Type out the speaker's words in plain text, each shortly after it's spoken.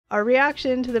our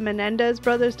reaction to the Menendez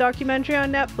Brothers documentary on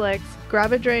Netflix.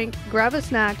 Grab a drink, grab a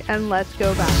snack, and let's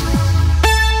go back.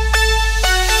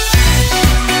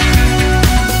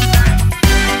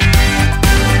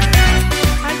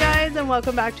 Hi guys, and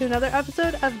welcome back to another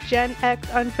episode of Gen X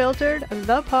Unfiltered,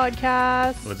 the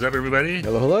podcast. What's up, everybody?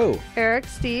 Hello, hello. Eric,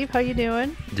 Steve, how you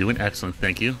doing? Doing excellent,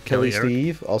 thank you. Kelly, Eric.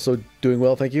 Steve, also doing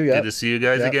well, thank you. Yeah. Good to see you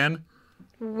guys again.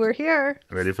 We're here.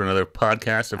 Ready for another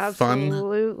podcast of fun?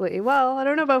 Absolutely. Well, I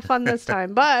don't know about fun this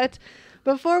time, but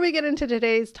before we get into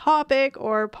today's topic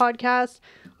or podcast,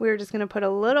 we're just going to put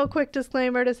a little quick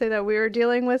disclaimer to say that we are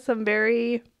dealing with some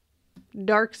very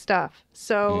dark stuff.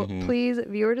 So please,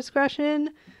 viewer discretion.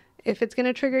 If it's going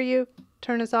to trigger you,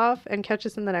 turn us off and catch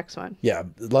us in the next one. Yeah,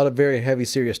 a lot of very heavy,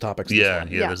 serious topics. Yeah,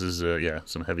 this is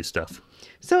some heavy stuff.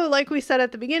 So like we said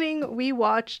at the beginning, we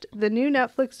watched the new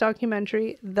Netflix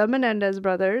documentary, The Menendez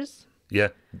Brothers. Yeah,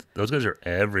 those guys are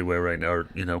everywhere right now. Or,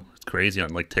 it's crazy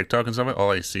on like TikTok and stuff.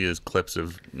 All I see is clips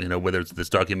of, whether it's this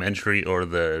documentary or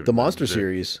the Monster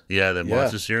series. Yeah, the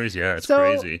Monster series. Yeah, it's so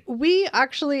crazy. We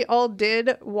actually all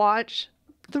did watch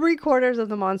 3/4 of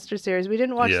the Monster series. We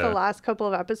didn't watch the last couple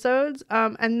of episodes.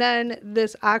 And then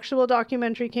this actual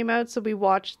documentary came out, so we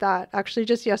watched that actually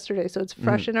just yesterday. So it's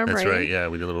fresh in our brain. That's right. Yeah,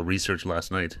 we did a little research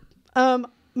last night.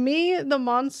 The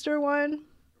Monster one,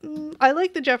 I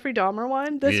like the Jeffrey Dahmer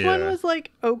one. This one was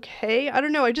like okay. I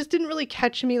don't know. It just didn't really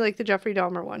catch me like the Jeffrey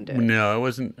Dahmer one did. No, it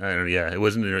wasn't. It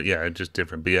wasn't. Yeah, just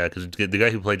different. But yeah, because the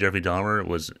guy who played Jeffrey Dahmer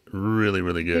was really,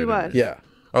 really good. He was. Yeah.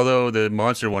 Although the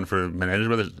Monster one for Menendez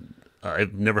Brothers,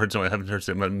 I've never heard someone. I haven't heard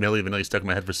Milli Vanilli stuck in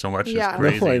my head for so much. Yeah. It's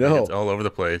crazy. No, I know. It's all over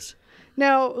the place.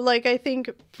 Now, like, I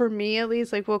think for me at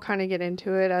least, like, we'll kind of get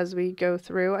into it as we go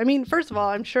through. I mean, first of all,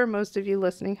 I'm sure most of you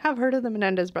listening have heard of the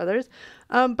Menendez Brothers,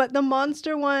 but the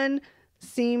Monster one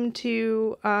seemed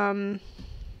to, I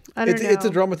don't know. It's a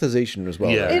dramatization as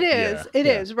well. Yeah. Right? It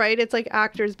is, right? It's like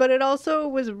actors, but it also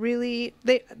was really,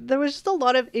 there was just a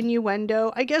lot of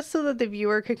innuendo, I guess, so that the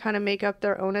viewer could kind of make up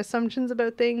their own assumptions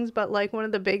about things. But like one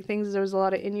of the big things is there was a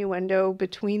lot of innuendo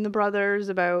between the brothers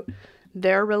about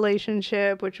their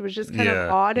relationship, which was just kind of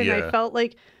odd. And I felt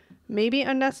like maybe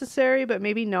unnecessary, but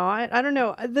maybe not. I don't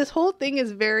know. This whole thing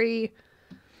is very,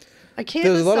 I can't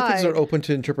There's decide. a lot of things that are open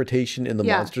to interpretation in the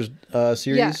Monsters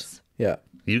series. Yes. Yeah.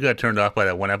 You got turned off by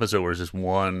that one episode where it's just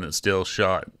one still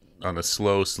shot on a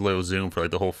slow zoom for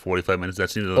like the whole 45 minutes. That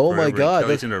seemed to Oh my God.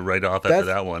 Kelly seemed to write off after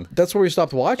that one. That's where we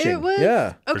stopped watching. It was,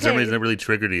 yeah. okay. For some reason, it really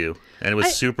triggered you. And it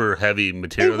was super heavy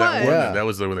material, It that was. one. Yeah. And that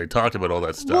was when they talked about all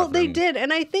that stuff. Well, they did.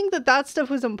 And I think that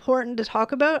stuff was important to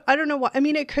talk about. I don't know why. I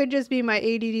mean, it could just be my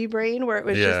ADD brain where it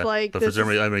was just like, but for some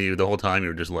reason, the whole time you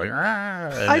were just like, ah.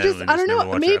 And I then don't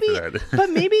know. Maybe, but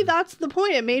maybe that's the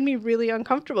point. It made me really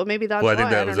uncomfortable. Maybe that's well, I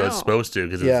why. think that was supposed to,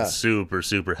 because it was a super,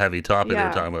 super heavy topic they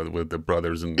were talking about with the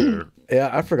brothers and their, Yeah,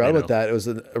 I forgot about that. It was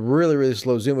a really, really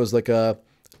slow zoom. It was like a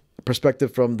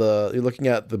perspective from you're looking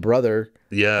at the brother,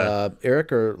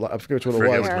 Eric, or I forget which one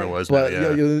it was. But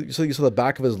you saw the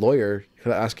back of his lawyer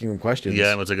kind of asking him questions.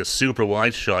 Yeah, it was like a super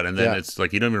wide shot, and then it's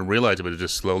like you don't even realize it, but it's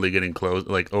just slowly getting close,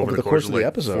 like over the course of the like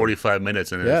episode. 45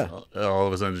 minutes, and it's, all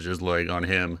of a sudden it's just like on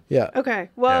him. Yeah. Okay.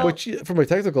 Well, which from a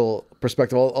technical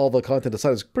perspective, all the content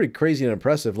aside, is pretty crazy and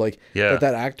impressive. Like that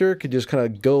actor could just kind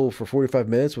of go for 45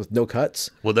 minutes with no cuts.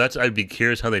 Well, I'd be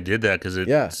curious how they did that, because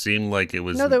it seemed like it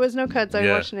was. No, there was no cuts. I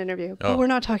watched an interview. But we're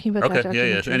not talking about that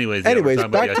documentary. Anyways,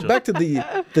 back to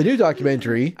the new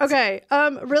documentary. Okay.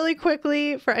 Really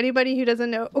quickly, for anybody who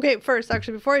doesn't know. Okay, first,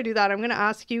 actually, before I do that, I'm going to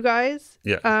ask you guys.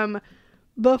 Yeah.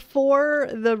 Before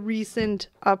the recent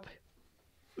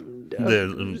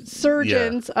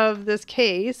surgence of this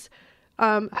case,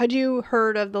 had you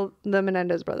heard of the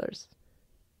Menendez Brothers?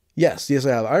 Yes, I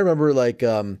have. I remember like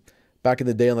back in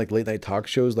the day on like late night talk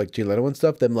shows like Jay Leno and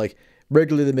stuff, them like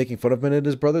regularly making fun of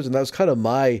Menendez Brothers, and that was kind of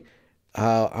my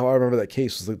how I remember that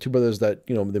case. Was the two brothers that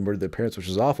they murdered their parents, which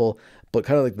was awful, but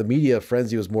kind of like the media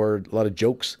frenzy was more a lot of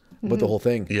jokes about the whole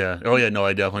thing. Yeah. Oh yeah. No,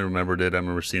 I definitely remembered it. I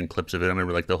remember seeing clips of it. I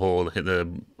remember like the whole I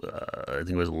think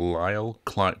it was Lyle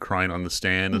crying on the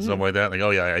stand and stuff like that. Like, oh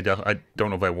yeah, I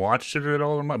don't know if I watched it at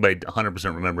all or not, but I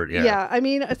 100% remember it. Yeah. Yeah. I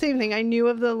mean, same thing. I knew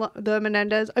of the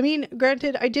Menendez. I mean,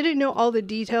 granted, I didn't know all the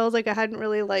details. Like, I hadn't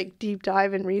really like deep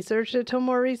dive and researched it till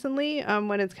more recently.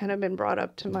 When it's kind of been brought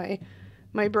up to my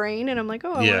brain, and I'm like,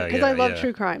 oh, because I love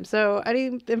true crime. So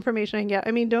any information I can get.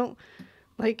 I mean, don't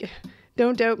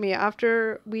doubt me.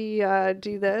 After we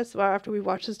do this, or after we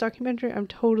watch this documentary, I'm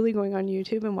totally going on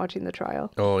YouTube and watching the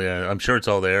trial. Oh yeah, I'm sure it's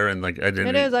all there. And like I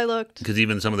looked, because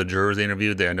even some of the jurors they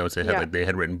interviewed, I noticed they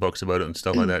had written books about it and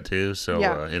stuff like that too. So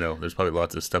there's probably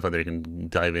lots of stuff out there you can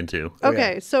dive into.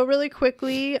 Okay, so really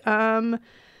quickly,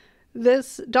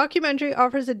 This documentary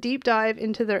offers a deep dive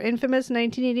into their infamous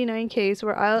 1989 case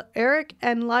where Erik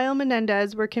and Lyle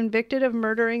Menendez were convicted of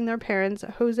murdering their parents,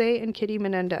 Jose and Kitty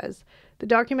Menendez. The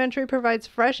documentary provides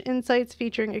fresh insights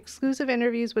featuring exclusive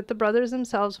interviews with the brothers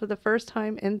themselves for the first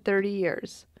time in 30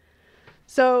 years.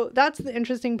 So that's the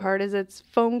interesting part, is it's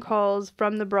phone calls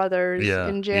from the brothers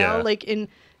in jail, like in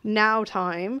now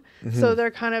time. So they're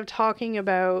kind of talking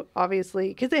about, obviously,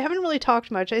 because they haven't really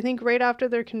talked much. I think right after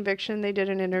their conviction, they did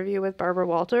an interview with Barbara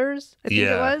Walters, I think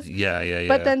it was. Yeah.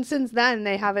 But then since then,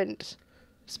 they haven't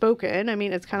spoken. I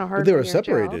mean, it's kind of hard. But they were when you're in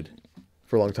jail. separated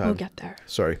for a long time. We'll get there.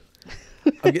 Sorry.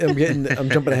 I'm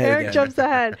jumping ahead Erik again. jumps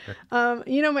ahead.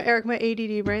 You know, Erik, my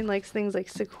ADD brain likes things like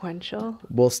sequential.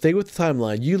 Well, stay with the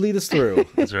timeline. You lead us through.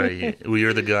 That's right.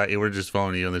 You're the guy. We're just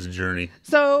following you on this journey.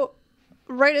 So,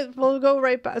 we'll go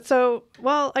right back. So,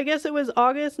 well, I guess it was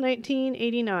August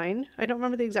 1989. I don't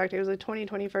remember the exact date. It was like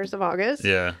 21st of August.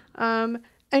 Yeah.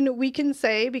 And we can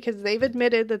say, because they've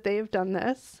admitted that they have done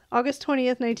this, August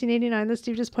 20th, 1989, that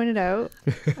Steve just pointed out.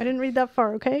 I didn't read that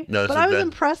far, okay? No, but I was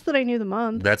impressed that I knew the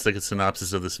month. That's like a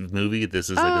synopsis of this movie. This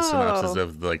is like a synopsis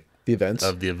of like The events.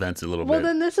 Of the events a little Well, bit.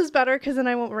 then this is better because then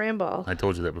I won't ramble. I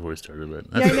told you that before we started, but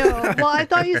Yeah, I know. Well, I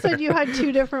thought you said you had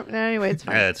two different. Anyway, it's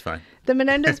fine. yeah, it's fine. The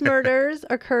Menendez murders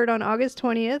occurred on August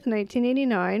 20th,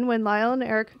 1989, when Lyle and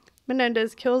Erik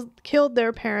Menendez killed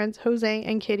their parents, Jose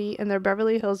and Kitty, in their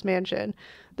Beverly Hills mansion.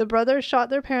 The brothers shot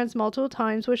their parents multiple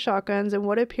times with shotguns in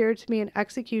what appeared to be an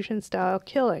execution-style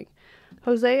killing.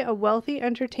 Jose, a wealthy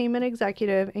entertainment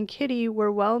executive, and Kitty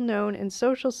were well known in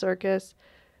social circles,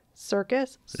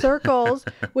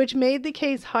 which made the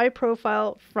case high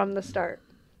profile from the start.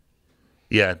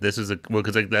 Yeah, this is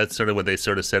because like that's sort of what they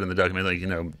sort of said in the documentary. Like, you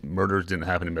know, murders didn't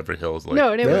happen in Beverly Hills. Like,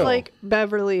 No, and it was No. like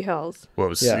Beverly Hills. well,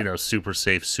 it was Yeah. you know, super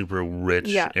safe, super rich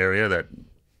Yeah. area that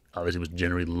obviously was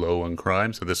generally low on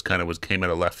crime. So this kind of came out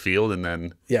of left field, and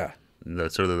then Yeah. the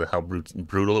sort of how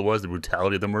brutal it was, the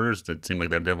brutality of the murders. It seemed like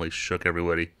that definitely shook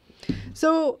everybody.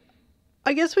 So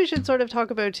I guess we should sort of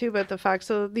talk about too about the fact.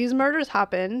 So these murders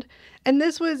happened, and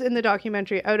this was in the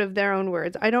documentary out of their own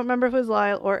words. I don't remember if it was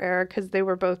Lyle or Erik because they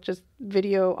were both just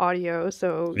video audio.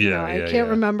 So you know, I can't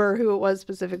remember who it was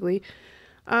specifically.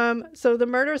 So the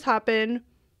murders happen.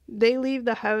 They leave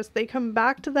the house. They come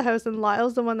back to the house, and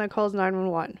Lyle's the one that calls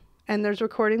 911. And there's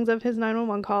recordings of his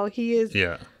 911 call. He is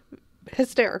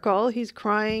hysterical. He's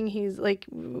crying. He's like,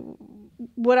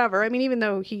 whatever. I mean, even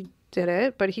though he did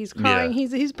it, but he's crying. Yeah.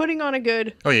 He's putting on a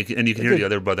good. Oh yeah, and you can hear the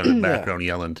other brother in the background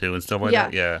yelling too and stuff like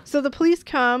that. Yeah. So the police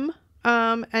come,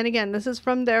 and again, this is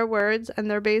from their words, and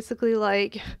they're basically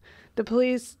like, the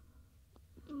police,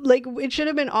 like, it should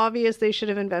have been obvious they should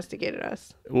have investigated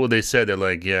us. Well, they said that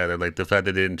they're like the fact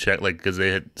that they didn't check, like, because they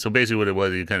had, so basically what it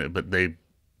was, but they,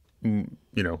 you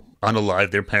know,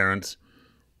 unalived their parents.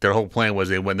 Their whole plan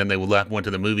was went to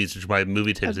the movies to buy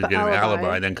movie tickets to The get an alibi.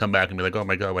 alibi, then come back and be like, oh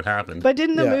my God, what happened? But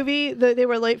didn't the Yeah. movie, they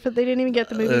were late for, they didn't even get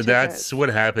the movie tickets. That's what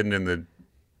happened in the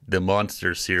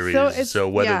Monster series. So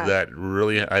whether that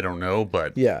really, I don't know,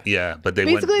 but but they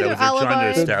Basically, they're their trying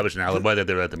alibi- to establish an alibi that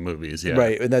they're at the movies. Yeah.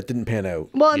 Right, and that didn't pan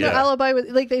out. Well, and their Yeah. alibi was,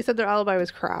 like they said, their alibi was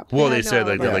crap. Well, had they no said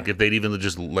like alibi. if they'd even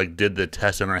just did the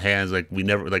test on our hands,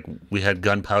 we had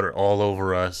gunpowder all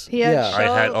over us. He had Yeah. I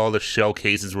had shell- all the shell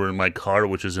cases were in my car,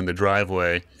 which was in the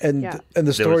driveway. And Yeah. and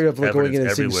the story was of going in and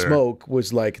evidence seeing everywhere. smoke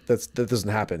was like that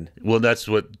doesn't happen. Well, that's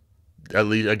what, at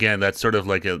least again, that's sort of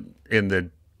like in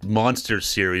the Monster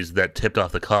series that tipped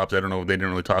off the cops. I don't know, they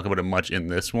didn't really talk about it much in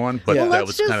this one, but Yeah. Well, that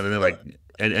let's was kind of the thing, like,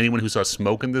 and anyone who saw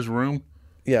smoke in this room,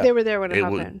 Yeah. they were there when it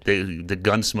happened. the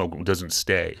gun smoke doesn't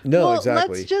stay. No, Well,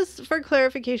 exactly. let's just, for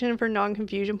clarification and for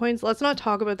non-confusion points, let's not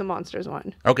talk about the Monsters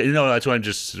one. Okay, no, that's why I'm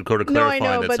just sort of No, I clarifying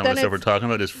know, that but some of then the stuff we're it's- talking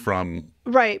about is from.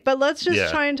 Right, but let's just Yeah.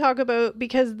 try and talk about,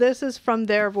 because this is from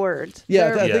their words. Yeah,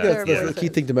 Their- I think their that's the key voices.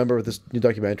 thing to remember with this new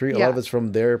documentary. A lot Yeah. of it's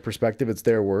from their perspective. It's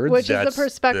their words. Which is That's the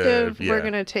perspective the- we're yeah.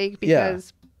 going to take Yeah.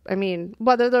 because, I mean,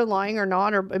 whether they're lying or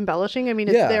not or embellishing, I mean,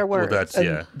 it's Yeah. their Well, words. that's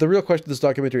And the real question this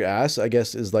documentary asks, I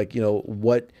guess, is like, you know,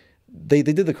 what they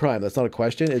did the crime. That's not a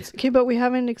question. It's Okay, but we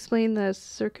haven't explained the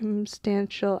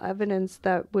circumstantial evidence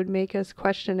that would make us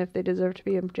question if they deserve to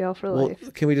be in jail for well,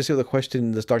 life. can we just see what the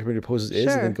question this documentary poses is,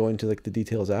 Sure. and then go into like the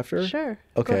details after? Sure.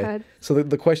 Okay. Go ahead. So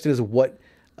the question is what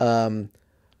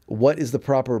is the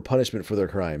proper punishment for their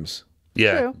crimes?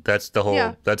 Yeah, True. that's the whole.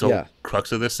 Yeah. That's the whole Yeah.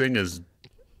 crux of this thing is.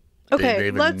 Okay,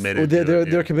 they've let's. admitted Well, to it,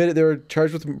 they're committed. They're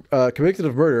charged with convicted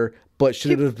of murder, but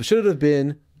should it have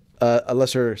been a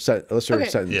lesser sentence.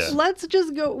 Yeah. Let's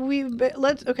just go.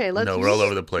 Let's No, we're all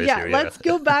over the place here. Yeah. Let's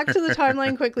go back to the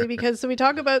timeline quickly because so we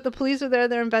talk about the police are there,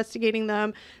 they're investigating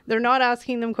them. They're not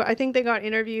asking them. I think they got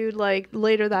interviewed like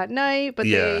later that night, but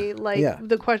they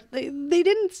the question they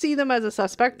didn't see them as a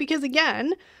suspect because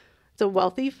again, it's a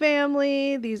wealthy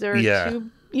family. These are two,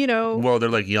 well, they're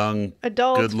like young,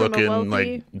 adults, good-looking,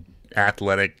 like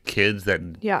athletic kids that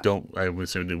I would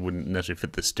assume they wouldn't necessarily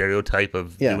fit the stereotype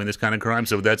of doing this kind of crime.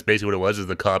 So that's basically what it was. Is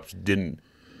the cops didn't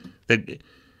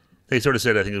they sort of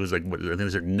said, I think it was like, I think they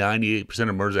said 98%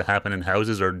 of murders that happen in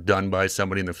houses are done by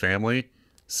somebody in the family.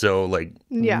 So like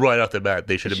right off the bat,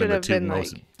 they should have been the two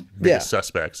most biggest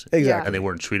suspects. Exactly. And they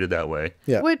weren't treated that way.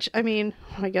 Yeah. Which, I mean,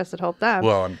 I guess it helped them.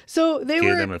 Well, so they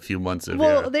gave them a few months of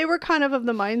they were kind of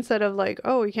the mindset of like,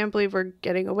 oh, we can't believe we're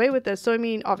getting away with this. So I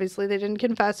mean, obviously they didn't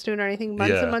confess to it or anything.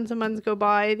 Months and months and months go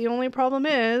by. The only problem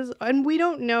is, and we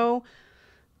don't know.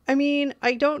 I mean,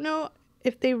 I don't know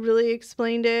if they really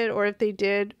explained it or if they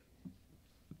did.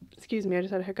 Excuse me, I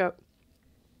just had a hiccup.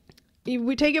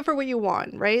 We take it for what you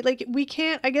want, right? Like we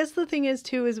can't, I guess the thing is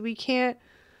too, is we can't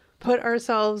put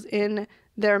ourselves in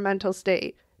their mental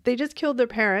state. They just killed their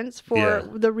parents for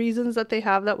the reasons that they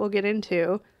have that we'll get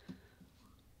into.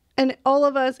 And all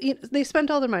of us, they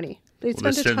spent all their money. They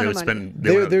spent a ton of money.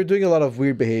 They're doing a lot of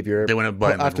weird behavior. They went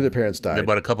after their parents died. They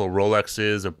bought a couple of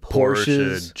Rolexes, a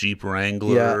Porsche, a Jeep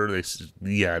Wrangler.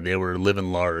 They were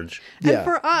living large. And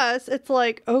for us, it's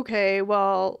like, okay,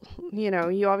 well,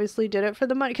 you obviously did it for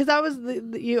the money. Because that was,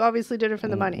 you obviously did it for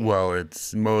the money. Well,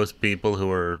 it's most people who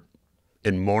are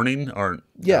in mourning aren't.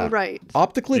 Yeah. Right.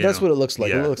 Optically, that's what it looks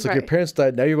like. It looks like your parents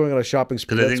died. Now you're going on a shopping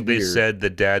spree. Because I think they said the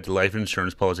dad's life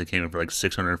insurance policy came in for like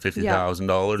 $650,000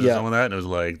 or something like that. And it was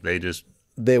like,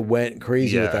 they went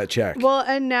crazy with that check. Well,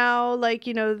 and now, like,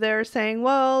 they're saying,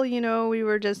 well, we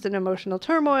were just in emotional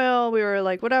turmoil. We were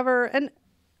like, whatever. And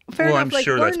fair enough, I'm like,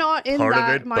 sure we're not in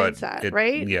that mindset,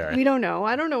 right? Yeah. We don't know.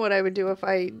 I don't know what I would do if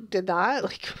I did that.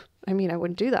 Like, I mean, I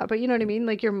wouldn't do that, but you know what I mean?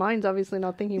 Like, your mind's obviously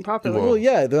not thinking properly. Well,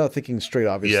 they're not thinking straight,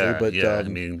 obviously. But, I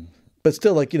mean... But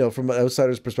still, like, from an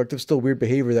outsider's perspective, still weird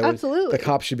behavior. Absolutely. The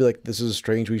cops should be like, this is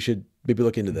strange. We should maybe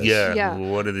look into this. Yeah.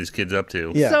 What are these kids up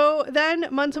to? Yeah. So then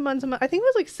months and months and months, I think it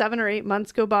was like 7 or 8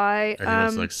 months go by. I think it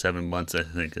was like 7 months, I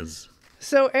think.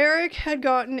 So Erik had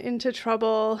gotten into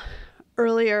trouble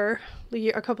earlier,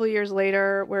 a couple of years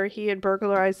later, where he had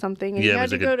burglarized something. And he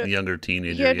had it was like a younger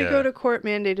teenager. He had to go to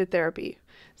court-mandated therapy.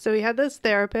 So he had this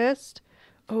therapist.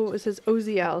 Oh, it was his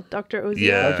Oziel, Dr. Oziel.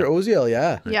 Yeah. Dr. Oziel,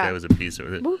 That guy was a piece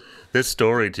of it. This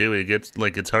story too, it gets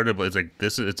like it's hard to believe. It's like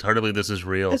it's hard to believe this is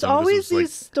real. It's always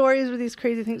these stories with these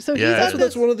crazy things. So that's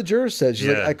what one of the jurors said. She's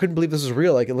like, I couldn't believe this is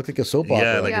real. Like it looked like a soap opera.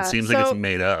 Yeah, like it seems like it's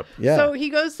made up. Yeah. So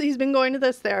he's been going to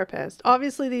this therapist.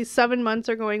 Obviously, these 7 months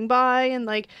are going by, and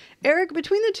like Erik,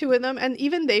 between the two of them, and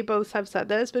even they both have said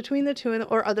this, between the two of them,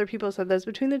 or other people said this,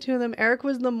 between the two of them, Erik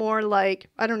was the more like,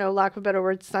 I don't know, lack of a better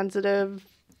word, sensitive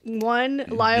one.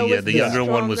 Lyle was the younger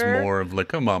one was more of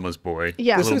like a mama's boy.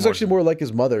 Yeah, this is actually more like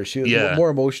his mother. She was more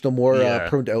emotional, more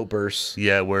prone to outbursts.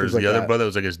 Yeah, whereas the other brother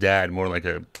was like his dad, more like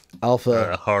a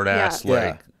alpha, hard ass,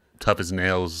 like tough as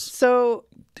nails. So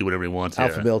do whatever he wants.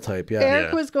 Alpha male type. Yeah.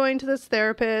 Erik was going to this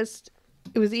therapist.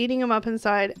 It was eating him up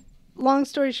inside. Long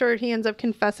story short, he ends up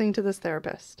confessing to this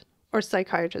therapist or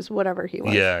psychiatrist, whatever he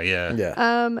was.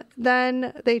 Yeah.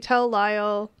 Then they tell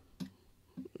Lyle.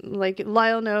 Like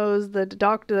Lyle knows, the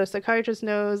doctor, the psychiatrist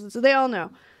knows, so they all know.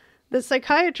 The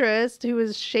psychiatrist, who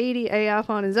was shady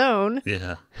AF on his own,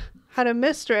 had a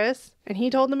mistress, and he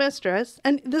told the mistress,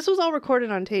 and this was all recorded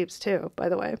on tapes too, by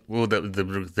the way. Well,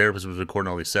 the therapist was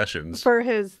recording all these sessions for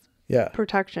his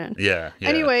protection. Yeah.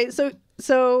 Anyway,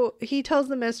 so he tells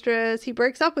the mistress, he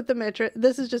breaks up with the mistress.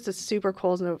 This is just a super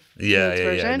Coles Notes version.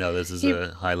 Yeah. No, this is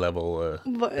a high level.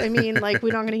 I mean, like,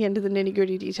 we're not going to get into the nitty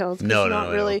gritty details.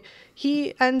 Not really.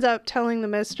 He ends up telling the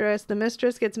mistress. The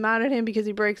mistress gets mad at him because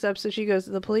he breaks up. So she goes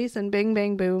to the police and bing,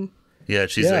 bang, boom. Yeah,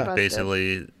 she's like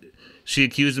basically. She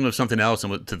accused him of something else,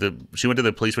 and she went to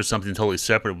the police for something totally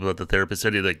separate. But the therapist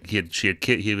said he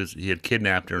had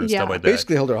kidnapped her and stuff like that.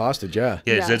 Basically held her hostage. Yeah.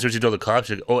 That's what she told the cops.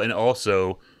 She, and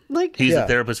also. Like, he's a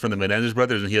therapist from the Menendez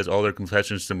Brothers, and he has all their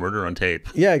confessions to murder on tape.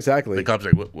 Yeah, exactly. The cops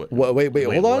are like, what? Wait,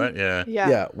 hold on. What?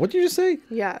 Yeah. What did you just say?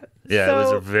 Yeah. Yeah, so, it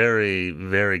was a very,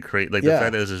 very crazy. Like, the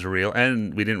fact that this is real,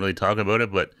 and we didn't really talk about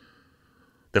it, but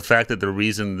the fact that the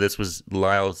reason this was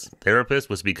Lyle's therapist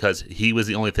was because he was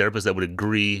the only therapist that would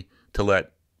agree to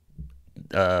let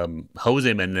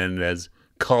Jose Menendez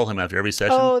call him after every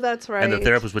session. Oh, that's right. And the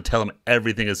therapist would tell him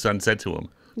everything his son said to him.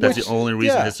 That's the only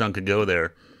reason his son could go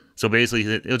there. So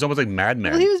basically, it was almost like Mad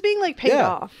Men. Well, he was being like paid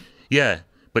off. Yeah,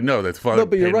 But no, that's father. No,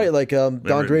 but you're right. Like Don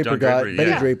Draper got Draper, Benny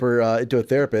yeah. Draper into a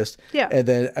therapist. Yeah. And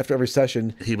then after every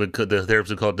session, The therapist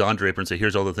would call Don Draper and say,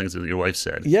 "Here's all the things that your wife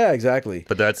said." yeah, exactly.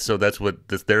 But that's what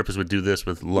the therapist would do this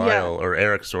with Lyle or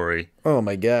Erik. Sorry, Oh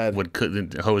my God.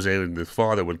 Jose, the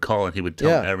father, would call and he would tell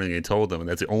Yeah. him everything he told them, and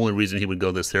that's the only reason he would go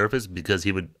to this therapist, because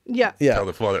he would Yeah. Yeah. tell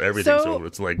the father everything. So- So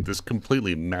it's like this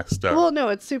completely messed up. Well, no,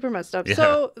 it's super messed up. Yeah.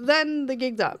 So then the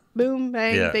gig's up. Boom,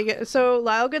 bang. Yeah. So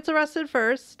Lyle gets arrested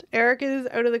first. Erik is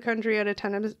out of the country at a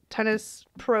tennis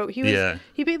pro. He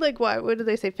paid like what did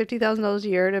they say, $50,000 a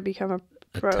year to become a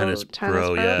pro tennis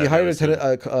pro, yeah. He hired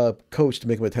a coach to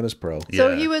make him a tennis pro. So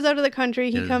Yeah. he was out of the country.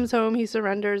 He comes home. He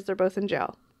surrenders. They're both in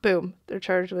jail. Boom. They're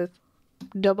charged with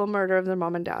double murder of their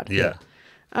mom and dad. Yeah.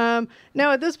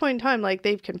 Now at this point in time, like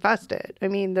they've confessed it. I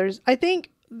mean, I think,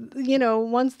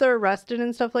 once they're arrested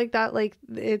and stuff like that, like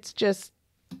it's just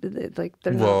like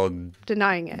they're not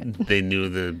denying it. They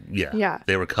knew Yeah.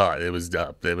 they were caught. It was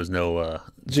up. There was no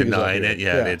Jig was up denying here. it.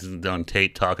 Yeah, Yeah. they just on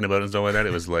tape talking about it and stuff like that.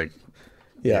 It was like,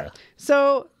 Yeah.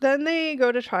 So then they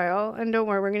go to trial, and don't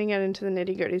worry, we're going to get into the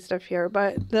nitty gritty stuff here.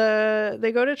 But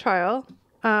they go to trial,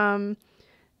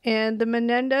 and the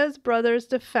Menendez brothers'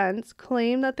 defense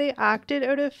claimed that they acted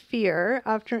out of fear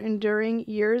after enduring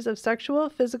years of sexual,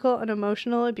 physical, and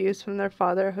emotional abuse from their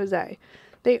father, Jose.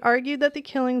 They argued that the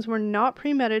killings were not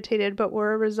premeditated, but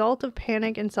were a result of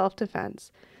panic and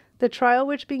self-defense. The trial,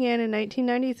 which began in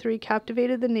 1993,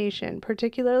 captivated the nation,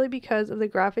 particularly because of the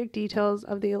graphic details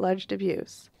of the alleged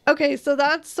abuse. Okay, so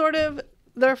that's sort of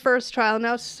their first trial.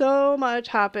 Now, so much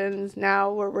happens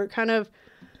now where we're kind of...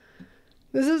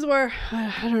 This is where,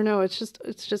 I don't know, it's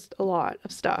just a lot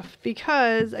of stuff.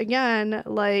 Because, again,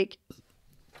 like,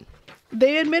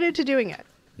 they admitted to doing it.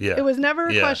 yeah. It was never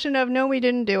a question of, no, we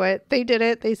didn't do it. They did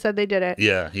it. They said they did it.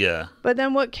 Yeah. But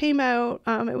then what came out,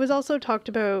 it was also talked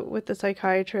about with the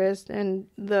psychiatrist and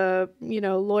the,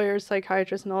 lawyers,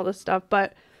 psychiatrist and all this stuff.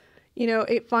 But,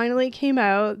 it finally came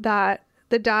out that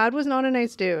the dad was not a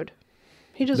nice dude.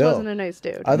 He just wasn't a nice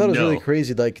dude. I thought it was No. really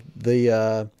crazy. Like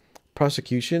the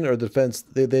prosecution or the defense,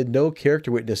 they had no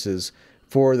character witnesses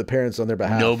for the parents on their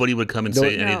behalf. Nobody would come and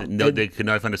say No. anything. No, they could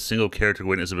not find a single character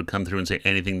witness that would come through and say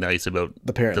anything nice about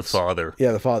The parents. the father.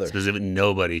 Yeah, the father. Specifically,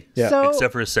 nobody. Yeah. So-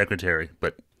 Except for his secretary,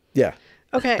 but Yeah,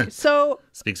 Okay, so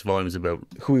speaks volumes about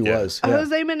who he was. Yeah.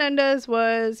 Jose Menendez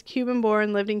was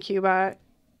Cuban-born, lived in Cuba.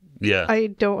 Yeah. I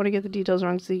don't want to get the details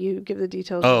wrong, so you give the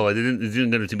details. Oh, it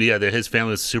didn't go to be. Yeah, his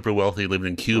family was super wealthy, lived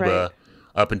in Cuba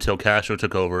up until Castro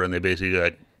took over, and they basically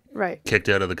got Right. kicked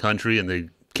out of the country, and they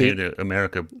came to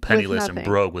America penniless and nothing.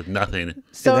 broke with nothing.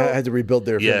 So and had to rebuild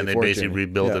their Yeah, family and they fortune. basically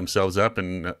rebuilt Yeah. themselves up,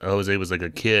 and Jose was like a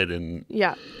kid, and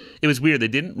yeah. it was weird. They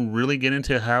didn't really get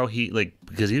into how he,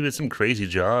 because he had some crazy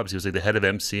jobs. He was like the head of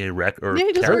MCA or Yeah,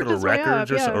 he just worked Capital his way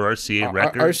Records up, or RCA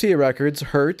Records. RCA Records,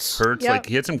 Hertz. Hertz, Yeah. like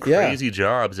he had some crazy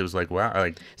jobs. It was like, wow,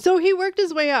 like So he worked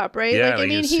his way up, right? yeah, like I mean,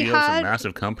 he he was CEO of some had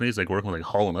massive companies, like working with like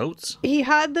Hall & Oates. he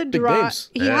had the Big drive. names.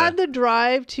 He Yeah. had the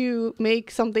drive to make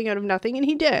something out of nothing, and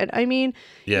he did. I mean,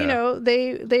 Yeah.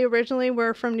 they originally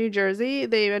were from New Jersey.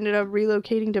 They ended up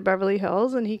relocating to Beverly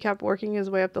Hills, and he kept working his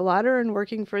way up the ladder and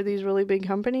working for these really big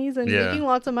companies and Yeah. making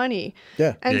lots of money.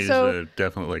 Yeah. And He's so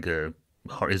definitely like a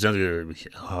hard, he's not a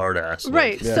hard ass, like,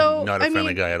 Right. he's So, not a I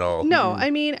friendly mean, guy at all. No, I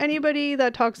mean, anybody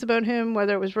that talks about him,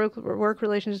 whether it was work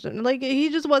relations, like he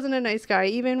just wasn't a nice guy.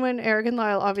 Even when Erik and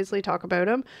Lyle obviously talk about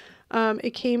him,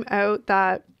 it came out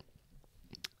that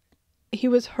he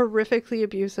was horrifically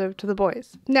abusive to the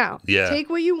boys. Now, Yeah. take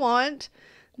what you want.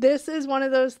 This is one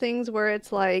of those things where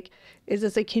it's like, is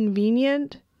this a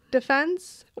convenient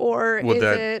defense or Well, is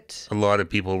that- it? A lot of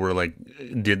people were like,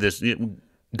 did this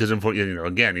because unfortunately,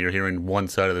 again, you're hearing one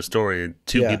side of the story, and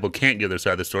two Yeah. people can't give their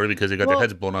side of the story because they got Well, their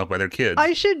heads blown off by their kids.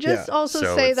 I should just Yeah. also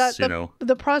So say it's, that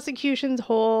the prosecution's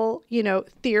whole,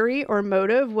 theory or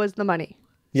motive was the money.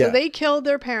 Yeah. So they killed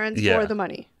their parents Yeah. for the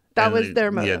money. That And was they-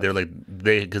 their motive. Yeah, they're like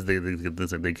because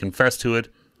they confessed to it.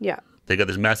 Yeah. They got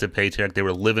this massive paycheck. They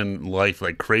were living life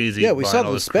like crazy. Yeah, we buying saw all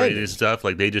them this spending. crazy stuff.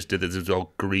 Like they just did this. It was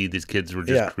all greed. These kids were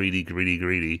just Yeah.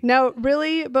 greedy. Now,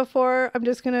 really, before I'm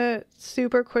just going to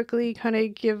super quickly kind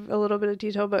of give a little bit of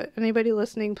detail, but anybody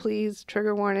listening, please,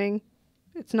 trigger warning.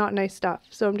 It's not nice stuff.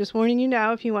 So I'm just warning you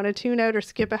now. If you want to tune out or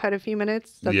skip ahead a few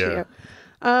minutes, it's up Yeah. to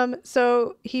you.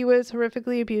 So he was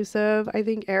horrifically abusive. I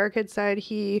think Erik had said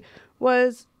he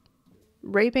was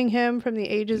raping him from the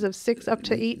ages of 6 up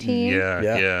to 18.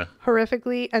 Yeah.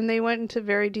 Horrifically. And they went into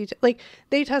very detail. Like,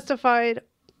 they testified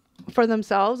for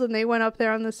themselves and they went up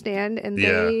there on the stand and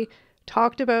they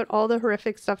talked about all the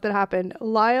horrific stuff that happened.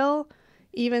 Lyle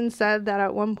even said that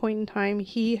at one point in time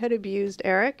he had abused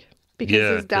Erik because Yeah,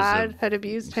 his 'cause dad of- had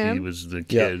abused He him. was the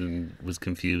kid and was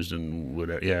confused and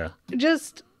whatever. Yeah.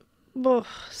 Just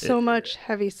so much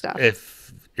heavy stuff.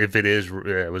 If it is,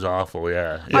 yeah, it was awful.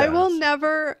 Yeah. I Yeah, will it's-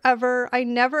 never, ever, I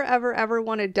never, ever, ever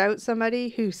want to doubt somebody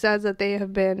who says that they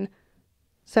have been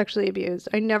sexually abused.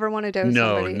 I never want to doubt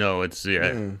somebody. No, it's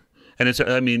and it's.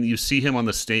 I mean, you see him on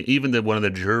the stage. Even one of the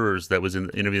jurors that was in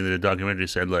the interview in the documentary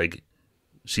said, like,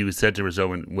 she was said to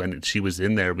herself when she was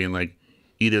in there, being like,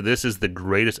 either this is the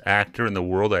greatest actor in the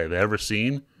world I've ever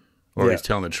seen, or he's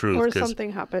telling the truth. Or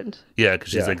something happened. Yeah,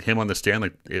 because she's like, him on the stand,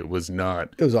 like, it was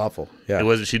not. It was awful. Yeah. It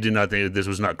wasn't. She did not think this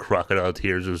was not crocodile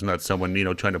tears. It was not someone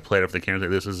trying to play it off the camera.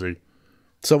 This is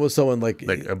Someone like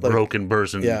a broken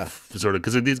person. Yeah. Sort of,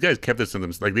 because these guys kept this to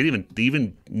them. Like, they didn't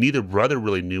even neither brother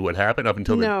really knew what happened up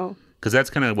until No. because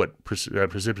that's kind of what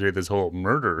precipitated this whole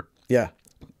murder. Yeah.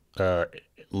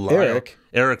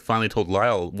 Erik finally told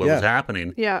Lyle what was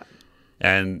happening. Yeah.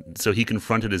 And so he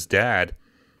confronted his dad,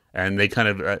 and they kind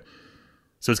of.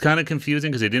 So it's kind of confusing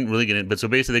because they didn't really get it. But so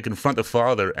basically, they confront the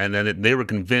father, and then they were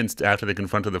convinced after they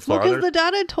confronted the father. Because the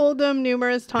dad had told them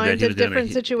numerous times he in was gonna-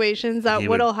 different situations that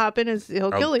what'll happen is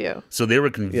he'll kill you. So they were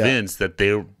convinced that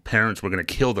their parents were going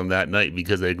to kill them that night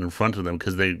because they confronted them.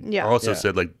 Because they also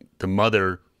said, like, the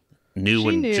mother knew She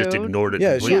and knew. just ignored it.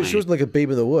 Yeah, completely. she wasn't like a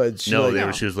babe in the woods. She No,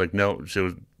 like, she was like, no.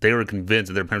 They were convinced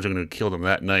that their parents were going to kill them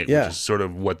that night, which is sort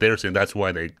of what they're saying. That's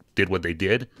why they did what they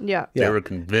did. Yeah. They were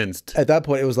convinced. At that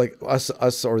point, it was like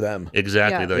us or them.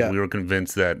 Exactly. Yeah. Like, we were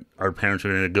convinced that our parents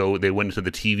were going to go. They went into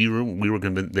the TV room. We were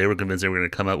convinced. They were convinced they were going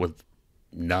to come out with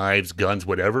knives, guns,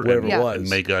 whatever Whatever Yeah. it was. and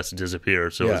make us disappear.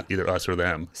 So it was either us or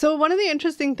them. So one of the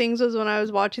interesting things was when I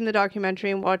was watching the documentary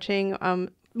and watching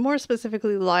more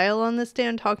specifically Lyle on the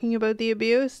stand talking about the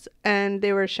abuse, and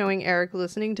they were showing Erik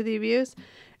listening to the abuse.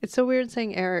 It's so weird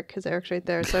saying Erik because Erik's right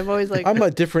there. So I'm always like, I'm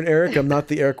a different Erik. I'm not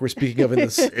the Erik we're speaking of in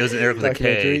this. It was an Erik with a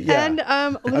documentary. K. Yeah. and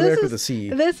I'm this Erik is with a C.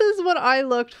 this is what I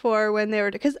looked for when they were,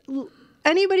 because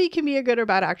anybody can be a good or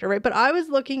bad actor, right? But I was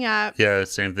looking at Yeah,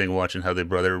 same thing. Watching how the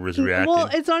brother was reacting. well,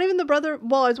 it's not even the brother.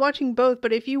 Well, I was watching both,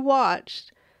 but if you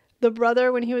watched the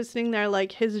brother when he was sitting there,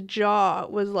 like his jaw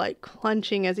was like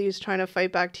clenching as he was trying to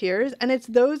fight back tears, and it's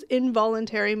those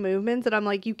involuntary movements that I'm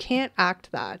like, you can't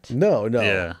act that. No.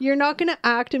 Yeah. You're not gonna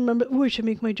act and remember, oh, I should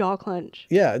make my jaw clench.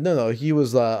 Yeah, no. He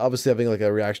was obviously having like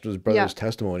a reaction to his brother's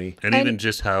testimony. And even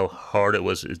just how hard it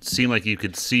was, it seemed like you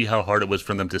could see how hard it was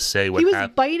for them to say what He was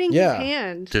happened. biting Yeah. his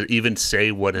hand. To even say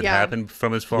what had Yeah. happened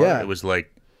from his father, Yeah. it was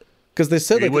like, Because they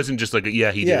said it like wasn't just like, he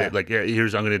did Yeah. it. Like,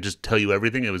 here's, I'm going to just tell you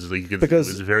everything. It was like, Because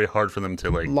it was very hard for them to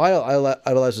like. Lyle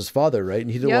idolized his father, right? And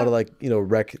he didn't Yeah. want to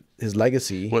wreck his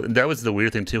legacy. Well, that was the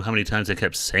weird thing too. How many times they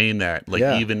kept saying that, like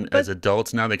even as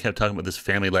adults now, they kept talking about this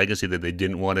family legacy that they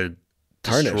didn't want to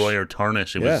destroy or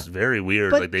tarnish. It was very weird.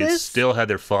 But like they this- still had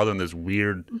their father on this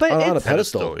weird But on a it's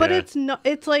pedestal. But yeah. it's not.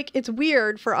 It's like it's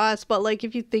weird for us, but like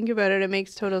if you think about it, it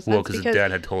makes total sense. Well, because his dad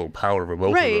had total power over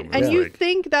both right, of them. and It's you like,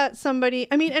 think that somebody.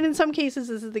 I mean, and in some cases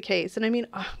this is the case, and I mean,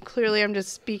 clearly I'm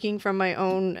just speaking from my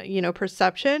own,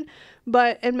 perception.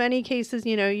 But in many cases,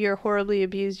 you're horribly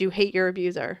abused. You hate your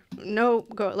abuser. No,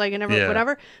 go like I never,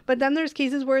 whatever. But then there's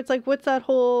cases where it's like, what's that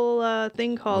whole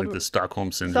thing called? like the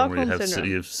Stockholm syndrome, where Stockholm syndrome.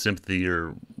 you have sympathy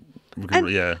or And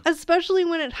yeah. especially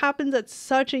when it happens at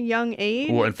such a young age.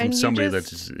 Well, and from you somebody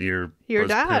just- that's your dad.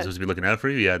 parents supposed to be looking out for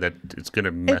you, that it's gonna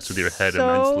mess it's with your head so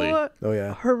immensely. Oh,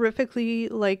 yeah.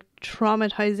 horrifically like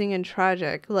traumatizing and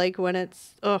tragic. Like when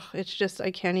it's just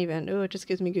I can't even. It just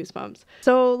gives me goosebumps.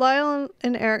 So Lyle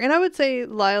and Erik, and I would say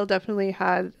Lyle definitely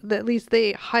had. At least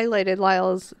they highlighted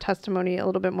Lyle's testimony a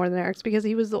little bit more than Erik's because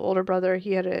he was the older brother.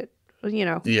 He had it,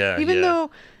 Yeah, Even yeah.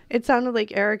 though it sounded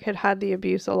like Erik had the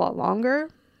abuse a lot longer.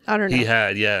 I don't know. He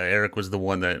had, Erik was the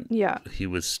one that he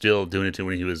was still doing it to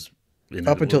when he was in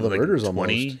Up until the like murders 20,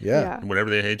 almost. Yeah. Yeah. whatever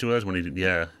the age was when he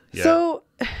yeah. So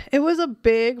it was a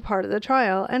big part of the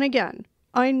trial. And again,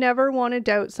 I never want to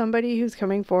doubt somebody who's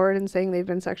coming forward and saying they've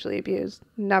been sexually abused.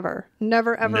 Never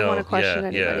ever No, want to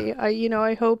question yeah, anybody.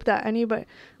 I hope that anybody,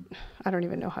 I don't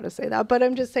even know how to say that, but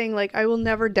I'm just saying like, I will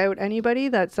never doubt anybody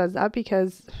that says that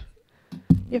because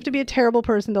you have to be a terrible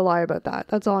person to lie about that.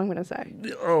 That's all I'm going to say.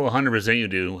 Oh, 100% you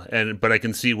do. But I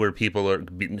can see where people are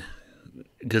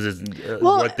because it's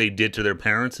Well, what they did to their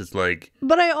parents. It's like,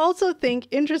 But I also think,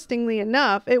 interestingly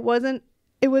enough, it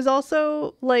was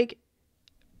also like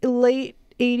late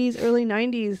 80s, early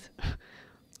 90s.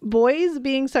 Boys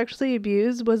being sexually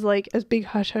abused was like a big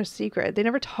hush hush secret. They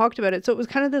never talked about it. So it was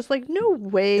kind of this like, no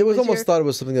way. It was almost thought it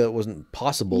was something that wasn't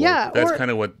possible. Yeah. that's or-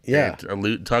 kind of what Yeah.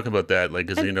 talk about that, like,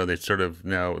 because they sort of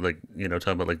now like talk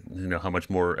about like how much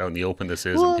more out in the open this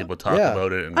is, Well, and people talk yeah.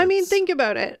 about it. And I mean, it's- think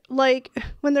about it. Like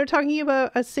when they're talking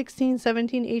about a 16,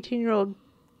 17, 18-year-old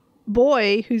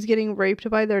boy who's getting raped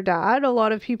by their dad, a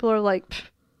lot of people are like,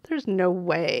 there's no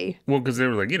way. Well, because they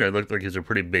were like, it looked like he was a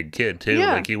pretty big kid too.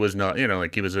 Yeah. Like he was not,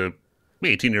 like he was a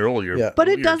 18-year-old. But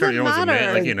it doesn't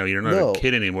matter. Like, you're not a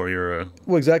kid anymore. You're a...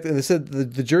 Well, exactly. And they said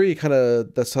the jury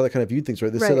that's how they kind of viewed things,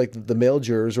 right? They said like the male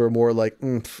jurors were more like,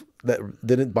 that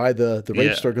didn't buy the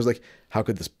rape story because like, how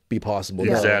could this be possible?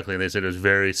 Exactly. And they said it was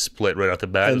very split right off the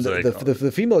bat. And it was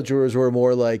the female jurors were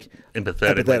more like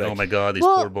empathetic. Like, oh my God, these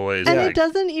poor boys. And it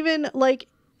doesn't even like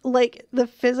the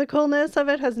physicalness of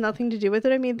it has nothing to do with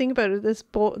it. I mean, think about it.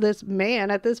 This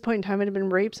man at this point in time had been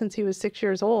raped since he was 6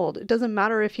 years old. It doesn't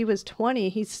matter if he was 20.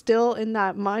 He's still in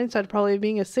that mindset probably of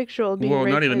being a 6-year-old being raped.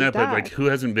 Well, not even that, but like who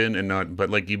hasn't been but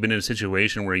like you've been in a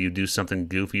situation where you do something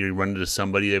goofy, you run into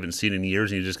somebody you haven't seen in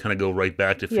years, and you just kind of go right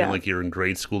back to feeling like you're in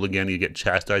grade school again. You get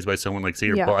chastised by someone, like say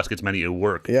your boss gets mad at you at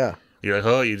work. Yeah. You're like,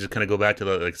 oh, you just kind of go back to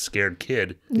the like scared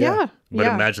kid. Yeah. But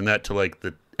imagine that to like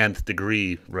the nth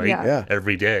degree, right? Yeah.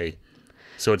 Every day.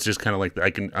 So it's just kind of like, I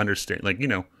can understand, like,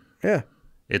 Yeah.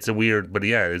 It's a weird, but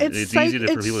it's easy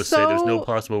for people to say there's no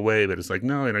possible way, but it's like,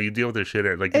 no, you deal with this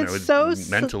shit, like, it's so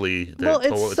mentally, the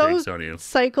toll it takes on you.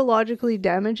 Psychologically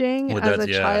damaging as a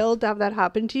child to have that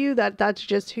happen to you, that's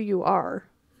just who you are.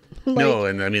 No,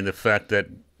 and I mean, the fact that,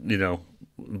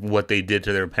 what they did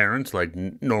to their parents, like,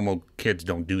 normal kids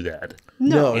don't do that.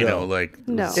 No.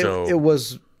 So... It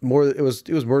was more, it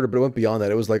was murder, but it went beyond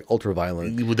that. It was like ultra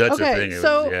violent. Well, that's the thing.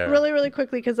 Really, really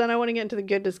quickly, because then I want to get into the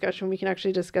good discussion. We can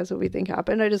actually discuss what we think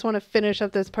happened. I just want to finish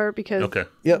up this part because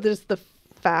there's the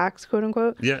facts, quote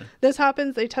unquote. Yeah. This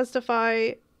happens. They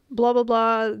testify. Blah blah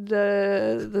blah.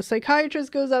 The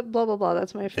psychiatrist goes up. Blah blah blah.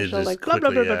 That's my official blah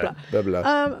blah blah blah Blah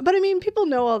blah. But I mean, people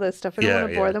know all this stuff. I don't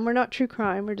want to bore them. We're not true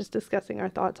crime. We're just discussing our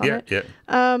thoughts on it.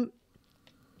 Yeah.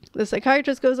 The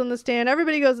psychiatrist goes on the stand.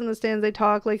 Everybody goes on the stand. They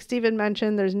talk. Like Steven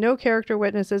mentioned, there's no character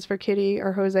witnesses for Kitty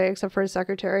or Jose except for his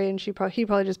secretary, and he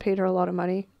probably just paid her a lot of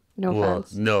money. No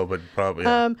offense. No, but probably.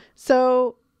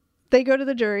 So they go to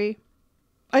the jury.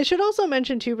 I should also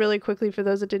mention too, really quickly, for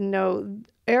those that didn't know,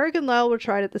 Erik and Lyle were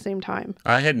tried at the same time.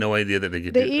 I had no idea that they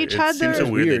could. They each had their. It seems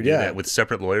so weird they do that with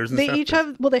separate lawyers and stuff. They each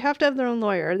have. Well, they have to have their own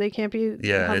lawyer. They can't be.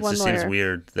 Yeah, it just seems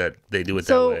weird that they do it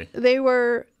that way. So they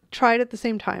were tried at the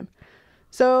same time.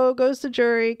 So goes to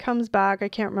jury, comes back. I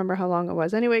can't remember how long it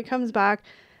was. Anyway, comes back,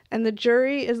 and the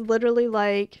jury is literally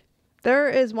like, there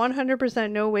is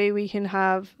 100% no way we can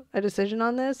have a decision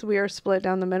on this. We are split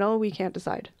down the middle. We can't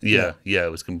decide. Yeah, it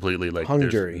was completely like, hung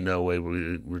there's jury. No way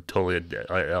we're totally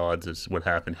at odds is what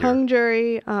happened here. Hung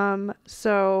jury.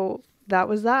 So that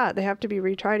was that. They have to be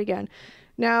retried again.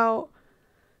 Now,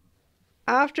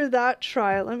 after that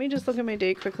trial, let me just look at my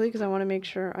date quickly because I want to make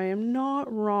sure I am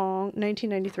not wrong.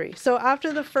 1993. So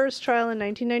after the first trial in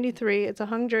 1993, it's a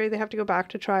hung jury. They have to go back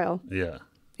to trial. Yeah.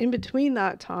 In between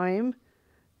that time,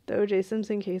 the O.J.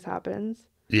 Simpson case happens.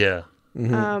 Yeah.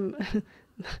 Mm-hmm.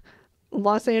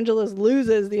 Los Angeles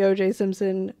loses the O.J.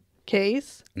 Simpson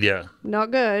case. Yeah.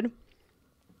 Not good.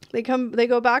 They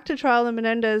go back to trial. The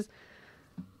Menendez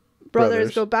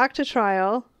brothers go back to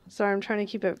trial. Sorry, I'm trying to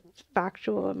keep it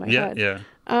factual in my head. Yeah.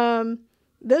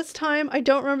 This time, I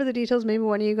don't remember the details. Maybe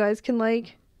one of you guys can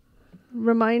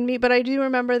remind me, but I do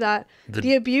remember that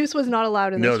the abuse was not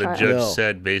allowed in this trial. No, the judge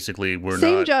said basically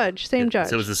same judge. So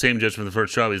it was the same judge from the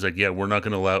first trial. He's like, yeah, we're not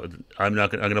going to allow. I'm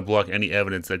going to block any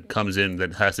evidence that comes in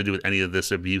that has to do with any of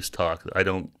this abuse talk. I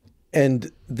don't.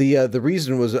 And the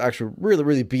reason was actually really,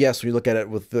 really BS when you look at it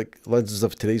with the lenses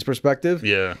of today's perspective.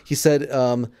 Yeah. He said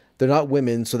they're not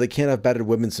women, so they can't have battered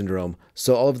women syndrome.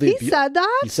 So all of the he said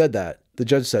that. He said that. The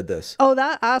judge said this. Oh,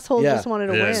 that asshole just wanted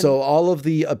to win. So all of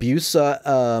the abuse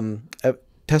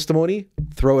testimony,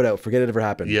 throw it out. Forget it ever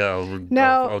happened. Yeah,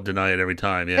 I'll deny it every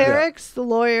time. Yeah. Eric's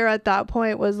lawyer at that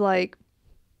point was like,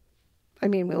 I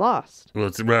mean, we lost. Well,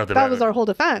 that was our whole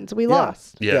defense. We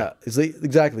lost. Yeah. It's like,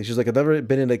 exactly. She's like, I've never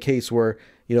been in a case where,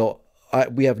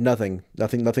 we have nothing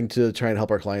to try and help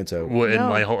our clients out. Well, and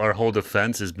our whole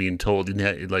defense is being told,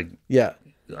 like,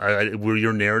 we're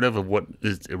your narrative of what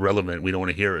is irrelent. We don't want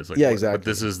to hear it. It's like, exactly. But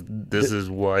this is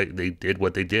why they did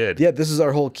what they did. Yeah, this is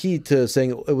our whole key to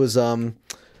saying it was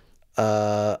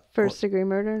first degree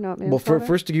murder, not manslaughter. Well,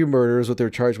 first degree murder is what they're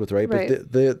charged with, right?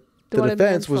 But the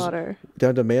defense was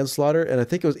down to manslaughter, and I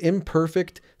think it was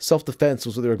imperfect self-defense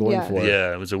was what they were going for.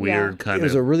 Yeah, it was a weird kind of. It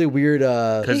was a really weird.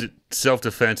 Because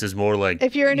self-defense is more like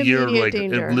if you're in immediate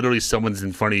danger. If literally someone's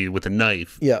in front of you with a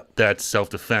knife. Yeah, that's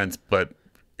self-defense, but.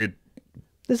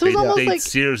 This was almost they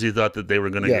seriously thought that they were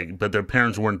going to get, but their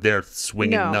parents weren't there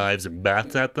swinging knives and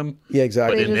bats at them. Yeah,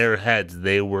 exactly. But in their heads,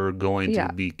 they were going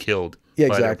to be killed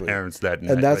by their parents that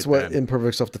night. And that's what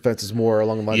imperfect self-defense is more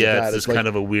along the lines of that. It's this kind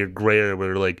of a weird gray area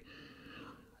where like,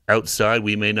 outside,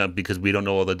 we may not, because we don't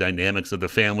know all the dynamics of the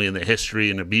family and the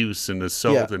history and abuse and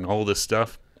assault and all this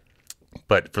stuff.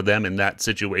 But for them in that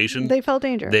situation, They felt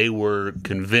danger. They were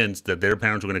convinced that their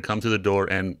parents were going to come through the door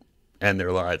and end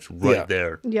their lives right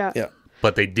there. Yeah. Yeah.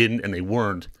 But they didn't, and they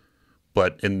weren't.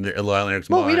 But in Lyle and Erik's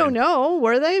Well, mind, we don't know.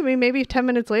 Were they? I mean, maybe 10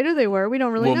 minutes later they were. We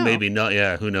don't really know. Well, maybe not.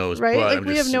 Yeah, who knows? Right? But Like,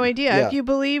 we have no idea. Yeah. If you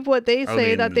believe what they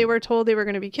say, that they were told they were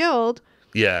going to be killed.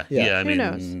 Yeah. I Who mean,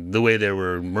 knows? the way they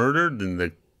were murdered and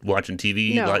the watching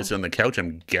TV, No. lights on the couch,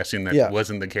 I'm guessing that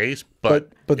wasn't the case.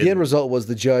 But the end result was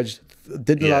the judge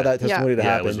didn't allow that testimony to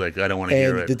happen. It was like, I don't want to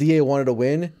hear it. And the DA wanted to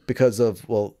win because of,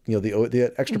 well, you know,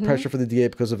 the extra pressure for the DA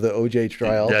because of the OJ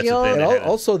trial. That's the thing. And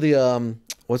also the,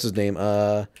 what's his name?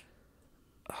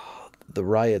 The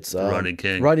riots. Rodney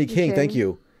King. Rodney King, thank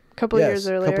you. A couple years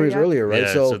earlier. A couple years earlier, right?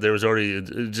 Yeah, so there was already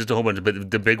just a whole bunch of,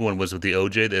 but the big one was with the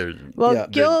OJ. Well, Yeah.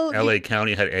 Gil, LA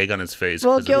County had egg on his face.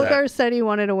 well, 'cause of that. Gilgar said he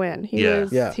wanted to win. He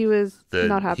was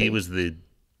not happy. He was the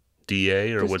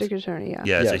DA or what? District attorney,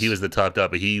 Yeah, so Yes. he was the top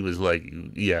dog, but he was like,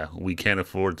 yeah, we can't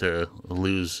afford to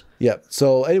lose. Yeah.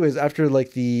 So, anyways, after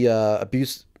like the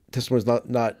abuse testimony is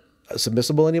not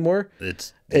submissible anymore,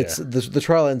 It's the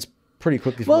trial ends pretty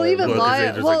quickly. Well, from what I even remember. Well, 'cause they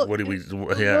Lyle- just well, like, what do we?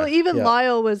 Yeah, Well, even Yeah.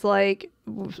 Lyle was like,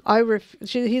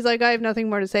 he's like, I have nothing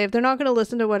more to say. If they're not going to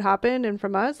listen to what happened and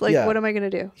from us, like, Yeah. what am I going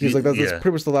to do? He was like, that's Yeah.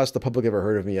 pretty much the last the public ever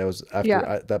heard of me. I was after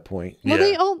at that point. Well, Yeah.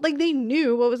 they all like they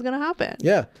knew what was going to happen.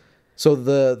 Yeah. So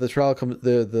the trial comes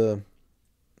not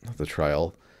the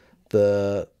trial,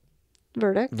 the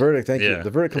Verdict verdict. Thank you. Yeah.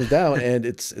 The verdict comes down and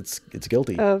it's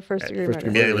guilty. of first degree First murder.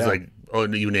 degree yeah, it was Yeah.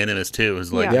 like unanimous too. It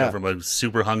was like Yeah. from a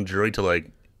super hung jury to like,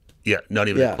 not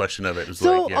even Yeah. a question of it. It was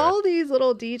So like, all these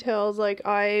little details, like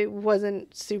I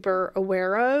wasn't super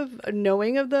aware of,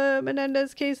 knowing of the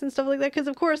Menendez case and stuff like that. Because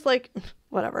of course, like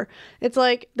whatever, it's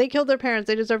like they killed their parents,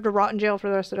 they deserve to rot in jail for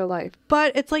the rest of their life.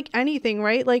 But it's like anything,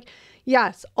 right? Like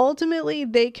yes, ultimately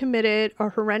they committed a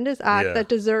horrendous act that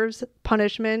deserves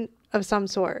punishment of some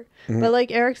sort. But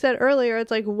like Erik said earlier, it's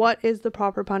like, what is the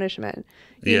proper punishment?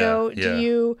 You know,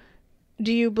 do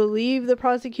you believe the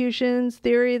prosecution's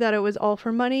theory that it was all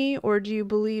for money, or do you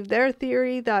believe their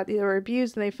theory that they were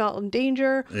abused and they felt in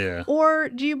danger? Yeah. Or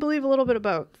do you believe a little bit of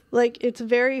both? Like, it's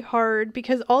very hard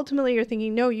because ultimately you're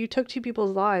thinking, no, you took two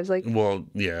people's lives. Like, well,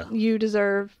 yeah, you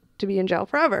deserve to be in jail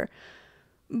forever.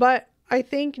 But I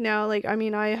think now, like, I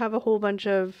mean, I have a whole bunch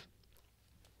of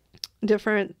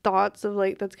different thoughts of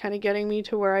like, that's kind of getting me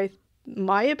to where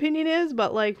my opinion is,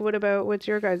 but like, what's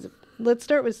your guys' Let's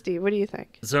start with Steve. What do you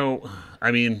think? So,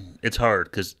 I mean, it's hard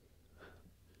because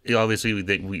obviously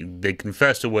they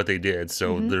confess to what they did,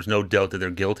 so there's no doubt that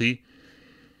they're guilty.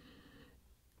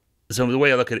 So the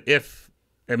way I look at it,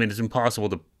 it's impossible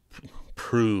to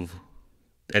prove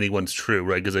anyone's true,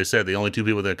 right? Because I said the only two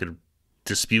people that could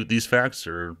dispute these facts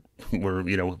were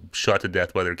shot to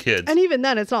death by their kids. And even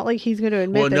then, it's not like he's going to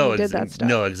admit that he did that stuff.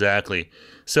 No, exactly.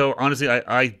 So honestly,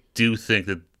 I do think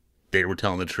that they were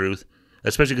telling the truth.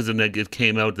 Especially because it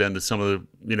came out then that some of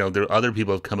the, there are other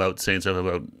people have come out saying stuff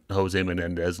about Jose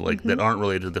Menendez, like that aren't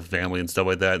related to the family and stuff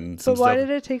like that. And But why did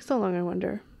it take so long, I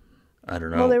wonder? I don't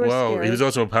know. Well, they were he scared. was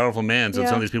also a powerful man, so Yeah.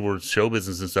 some of these people were show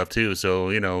business and stuff too. So,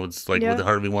 it's like with the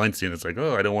Harvey Weinstein, it's like,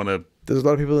 oh, I don't want to. There's a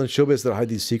lot of people in showbiz that hide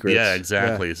these secrets. Yeah,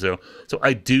 exactly. Yeah. So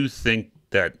I do think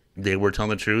that they were telling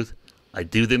the truth. I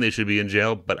do think they should be in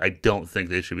jail, but I don't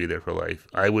think they should be there for life.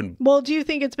 I wouldn't. Well, do you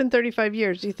think it's been 35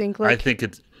 years? Do you think like... I think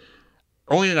it's...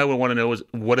 Only thing I would want to know is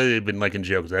what have they been like in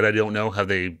jail? Because I don't know how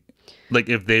they, like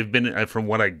if they've been, from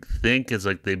what I think is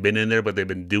like they've been in there, but they've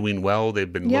been doing well.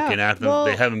 They've been looking after them.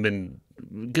 They haven't been,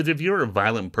 because if you're a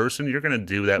violent person, you're going to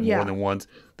do that more than once.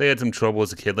 They had some trouble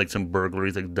as a kid, like some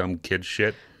burglaries, like dumb kid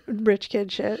shit. Rich kid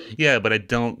shit. Yeah, but I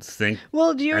don't think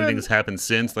anything has happened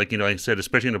since. Like, like I said,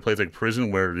 especially in a place like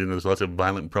prison where, there's lots of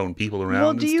violent prone people around Well,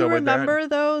 and do stuff you like that. remember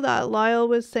though that Lyle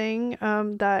was saying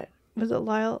was it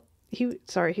Lyle?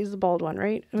 He's the bald one,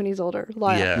 right? When he's older.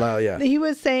 Lyle. Yeah. He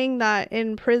was saying that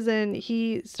in prison,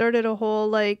 he started a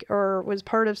whole, or was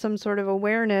part of some sort of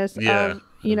awareness of,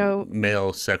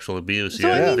 male sexual abuse. So,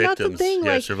 I mean, victims. that's the thing,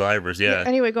 like, survivors.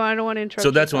 Anyway, go on. I don't want to interrupt.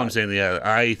 So that's what I'm saying. Yeah,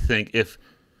 I think I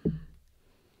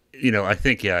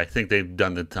think they've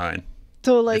done the time.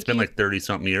 So, like, it's been like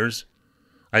 30-something years.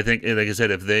 I think, like I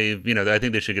said, if they, I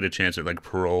think they should get a chance at like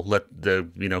parole. Let the,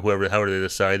 however they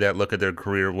decide that, look at their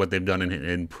career, what they've done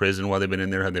in prison while they've been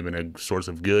in there. Have they been a source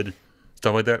of good,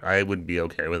 stuff like that? I would be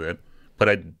okay with it.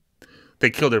 But they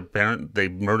killed their parent. They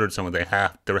murdered someone. There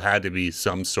had to be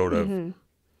some sort of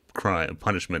crime,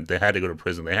 punishment. They had to go to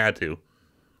prison. They had to,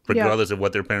 regardless of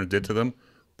what their parents did to them.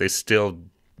 They still,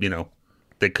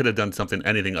 they could have done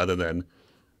anything other than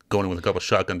going in with a couple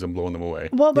shotguns and blowing them away.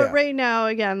 Well, but Yeah. right now,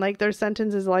 again, like their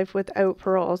sentence is life without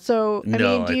parole. So, I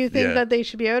No, mean, do you think yeah. that they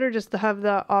should be out, or just to have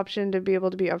the option to be able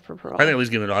to be up for parole? I think at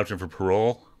least give them an option for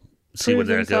parole. See Prove what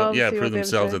they're go. themselves, Yeah, see prove what they have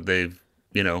to themselves say.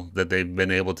 that they've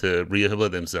been able to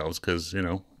rehabilitate themselves. Because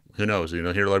who knows? Here are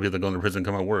a lot of people that go into prison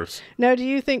come out worse. Now, do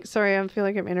you think? Sorry, I feel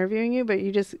like I'm interviewing you, but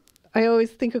I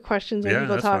always think of questions when Yeah,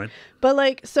 people that's talk. fine. But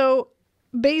like, so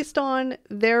based on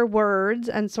their words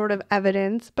and sort of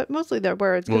evidence, but mostly their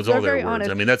words, Well, because it's all they're their very words.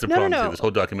 honest. I mean, that's the No, problem. no, Too. no. This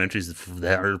whole documentary is from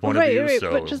their point Right, of view. right.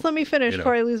 So, But just let me finish you know.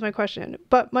 before I lose my question.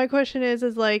 But my question is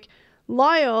like,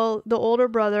 Lyle, the older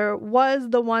brother, was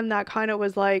the one that kind of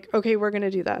was like, okay, we're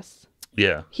gonna do this.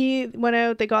 yeah. He went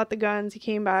out, they got the guns, he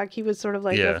came back. He was sort of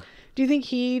like, Yeah. this. Do you think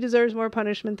he deserves more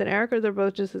punishment than Erik, or they're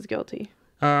both just as guilty?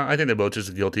 I think they're both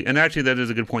just guilty. And actually, that is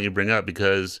a good point you bring up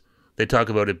because they talk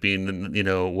about it being,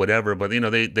 whatever. But,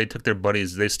 they took their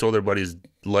buddies, they stole their buddy's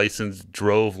license,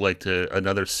 drove like to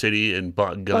another city and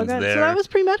bought guns Okay, there. so that was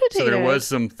premeditated. So there was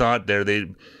some thought there.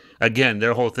 Again,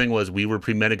 their whole thing was we were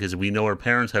premeditated because we know our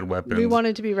parents had weapons. We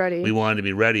wanted to be ready. We wanted to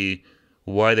be ready.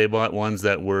 Why they bought ones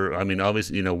that were,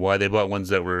 obviously, why they bought ones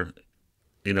that were,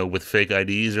 with fake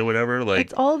IDs or whatever. Like,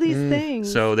 It's all these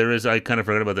things. so there is, I kind of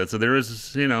forgot about that. So there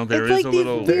is, there It's is like a these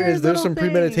little. weird There's little some things.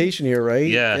 premeditation here, right?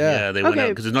 Yeah, they went Okay. out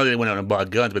because it's not that they went out and bought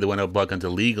guns, but they went out and bought guns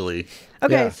illegally.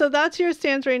 Okay, Yeah. so that's your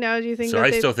stance right now. Do you think So that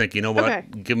I they... still think, you know what, Okay.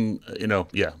 give them, at least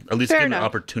Fair give them an enough.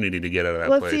 opportunity to get out of that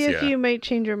Let's place. see if yeah. you might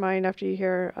change your mind after you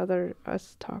hear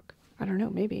us talk. I don't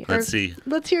know, maybe. Let's Or see.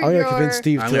 Let's hear I'm your... gonna convince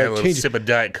Steve I'm gonna have a to little change. sip of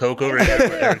Diet Coke over here.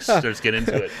 Before Erik starts getting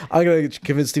into it. I'm gonna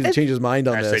convince Steve to change his mind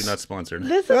on Hashtag this. not sponsored.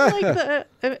 This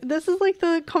is like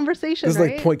the conversation, This is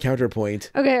right? like point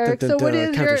counterpoint. Okay, Erik. Dun, So dun, what dun,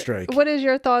 is Counter-Strike.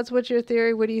 your thoughts? What's your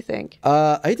theory? What do you think?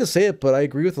 I hate to say it, but I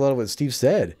agree with a lot of what Steve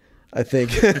said. I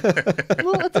think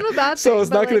Well, it's not a bad thing. so. It's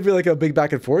but, not going like, to be like a big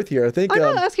back and forth here. I think I'm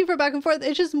not asking for back and forth.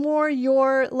 It's just more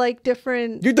your like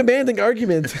different. you're demanding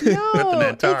argument. No,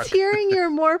 man talk. it's hearing your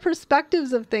more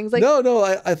perspectives of things. Like No.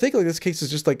 I think like this case is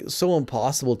just like so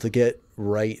impossible to get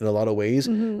right in a lot of ways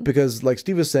Mm-hmm. because, like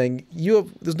Steve was saying,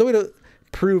 there's no way to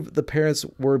prove the parents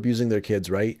were abusing their kids,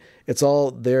 right? It's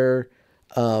all their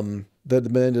the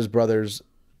Menendez brothers'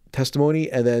 testimony,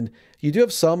 and then you do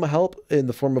have some help in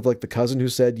the form of like the cousin who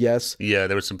said yes. Yeah,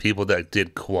 there were some people that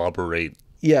did corroborate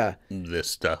Yeah. this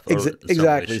stuff. Or some way,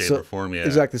 Exactly. shape, So or form, yeah.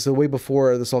 exactly. So way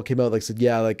before this all came out, like said,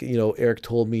 yeah, like Erik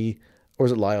told me, or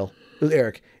was it Lyle? It was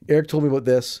Erik. Erik told me about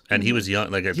this. And he was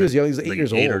young. Like He was young. He was 8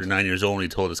 years 8 or old. 9 years old, and he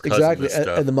told his cousin Exactly. this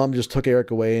stuff. And the mom just took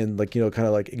Erik away and like kind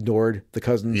of like ignored the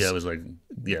cousins. Yeah, it was like,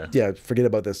 yeah. Yeah, forget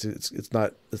about this. It's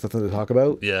nothing to talk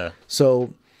about. Yeah.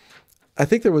 So I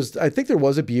think there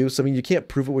was abuse. I mean, you can't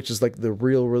prove it, which is like the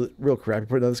real crappy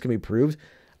part. None of this can be proved.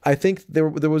 I think there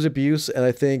was abuse, and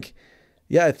I think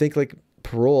like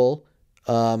parole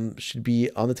should be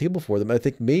on the table for them. I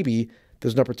think maybe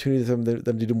there's an opportunity for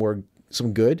them to do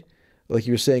some good, like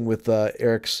you were saying with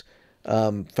Erik's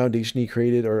foundation he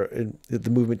created, or the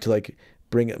movement to like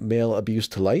bring male abuse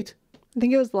to light. I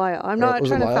think it was Lyle. I'm not was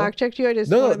it trying to Lyle? fact check you. I just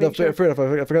No, want to make sure. fair enough.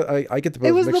 I forgot. I get the brothers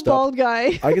It was the mixed bald up.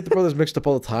 guy. I get the brothers mixed up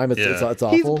all the time. It's Yeah. it's awful.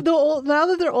 He's the old. Now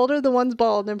that they're older, the one's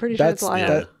bald. I'm pretty sure it's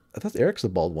Lyle. I thought Erik's the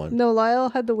bald one. No, Lyle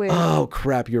had the wig. Oh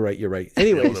crap! You're right. The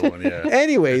Anyways, older one, yeah.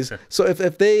 anyways, so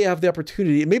if they have the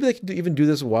opportunity, maybe they can even do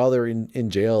this while they're in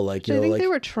jail, like I think they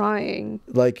were trying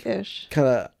like ish. kind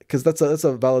of because that's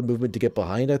a valid movement to get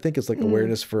behind. I think it's like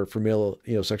awareness for male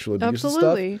sexual abuse and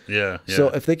Absolutely. stuff. Yeah. So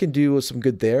if they can do some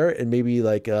good there, and maybe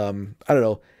like I don't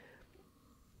know,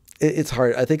 it's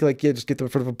hard. I think like just get them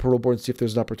in front of a parole board and see if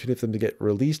there's an opportunity for them to get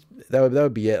released. That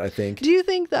would be it. I think. Do you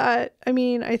think that? I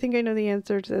mean, I think I know the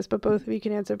answer to this, but both of you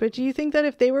can answer. But do you think that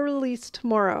if they were released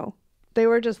tomorrow, they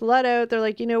were just let out, they're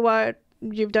like, you know what,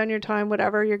 you've done your time,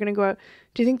 whatever, you're gonna go out.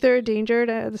 Do you think they're a danger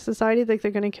to the society? Like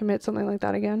they're gonna commit something like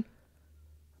that again?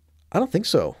 I don't think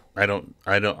so. I don't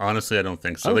honestly, I don't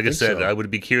think so. I don't Like I think said, so. I would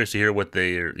be curious to hear what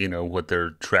what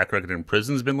their track record in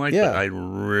prison's been like, Yeah. but I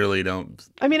really don't.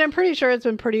 I mean, I'm pretty sure it's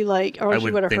been pretty like, or I else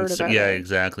you would have think heard so. about Yeah, it.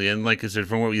 exactly. And like I said,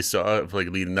 from what we saw, like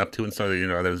leading up to and stuff,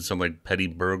 there was some like petty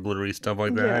burglary stuff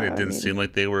like that. Yeah, It didn't I mean- seem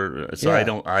like they were. So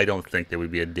Yeah. I don't think they would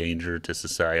be a danger to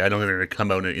society. I don't think they're gonna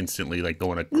come out and instantly like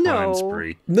go on a crime No.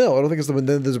 spree. No, I don't think it's the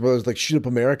Menendez brothers like shoot up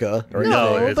America. Or No,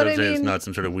 anything. it's, but I'm I saying it's mean- not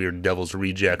some sort of weird devil's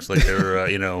rejects like they're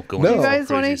going. No. Do on you a guys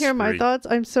want to crazy hear my spree. thoughts?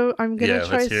 I'm gonna Yeah,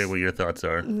 try. let's hear what your thoughts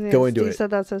are. Yeah, Go into Steve it. said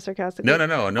that so sarcastically. No.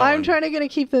 I'm trying to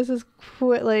keep this as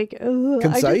like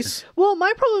Concise? well,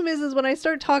 my problem is when I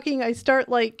start talking, I start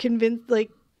like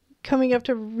coming up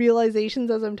to realizations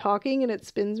as I'm talking, and it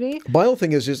spins me. My whole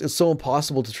thing is just it's so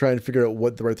impossible to try and figure out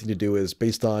what the right thing to do is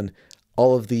based on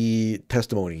all of the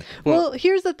testimony. Well,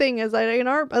 here's the thing is that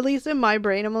at least in my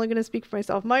brain, I'm only going to speak for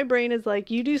myself. My brain is like,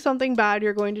 you do something bad,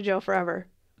 you're going to jail forever.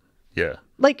 Yeah.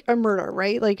 Like a murder,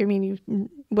 right? Like, I mean,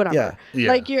 whatever. Yeah. Yeah.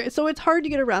 Like so it's hard to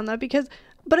get around that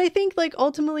but I think like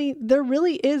ultimately there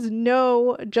really is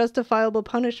no justifiable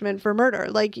punishment for murder.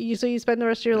 Like you spend the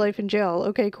rest of your life in jail.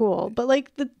 Okay, cool. But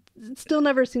like it still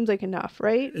never seems like enough,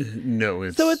 right? No,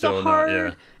 it's it's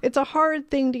a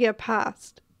hard thing to get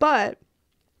past. But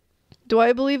do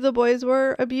I believe the boys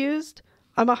were abused?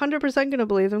 I'm 100% going to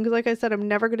believe them because like I said, I'm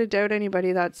never going to doubt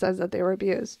anybody that says that they were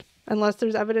abused unless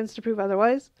there's evidence to prove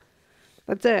otherwise.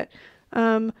 That's it.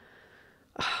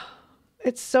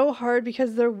 It's so hard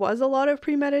because there was a lot of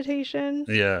premeditation.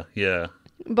 Yeah, yeah.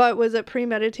 But was it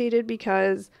premeditated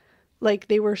because like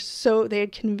they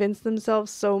had convinced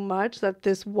themselves so much that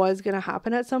this was going to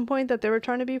happen at some point that they were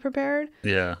trying to be prepared?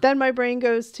 Yeah. Then my brain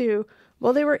goes to,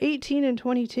 well, they were 18 and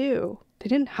 22. They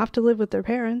didn't have to live with their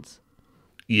parents.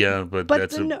 Yeah, but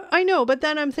that's I know, but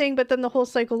then I'm saying, but then the whole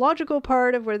psychological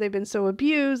part of where they've been so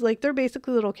abused, like they're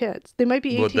basically little kids. They might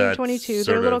be 18, 22,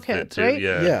 they're little kids, right?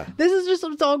 Yeah. This is just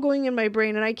what's all going in my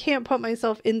brain, and I can't put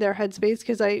myself in their headspace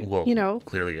because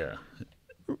clearly, yeah.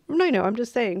 I know, I'm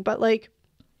just saying, but like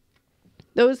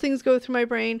those things go through my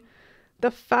brain.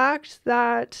 The fact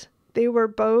that they were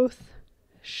both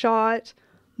shot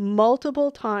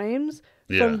multiple times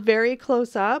from very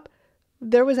close up,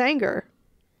 there was anger.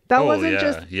 That wasn't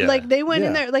just like they went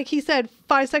in there, like he said,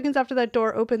 5 seconds after that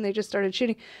door opened, they just started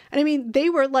shooting. And I mean, they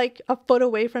were like a foot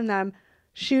away from them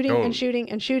shooting and shooting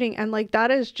and shooting. And like, that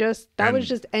was just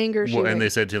anger shooting. Well, and they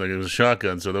said too, like it was a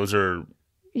shotgun. So those are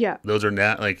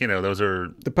not like, those are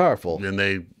the powerful. And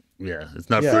it's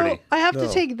not pretty. So I have to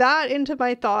take that into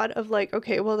my thought of like,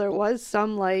 okay, well, there was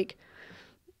some like,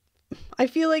 I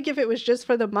feel like if it was just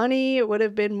for the money, it would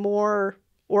have been more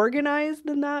organized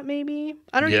than that, maybe.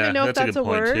 I don't even know if that's a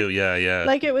word. Too. Yeah.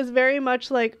 Like it was very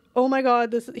much like, oh my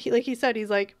God, like he said, he's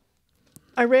like,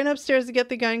 I ran upstairs to get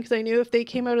the gun because I knew if they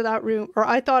came out of that room, or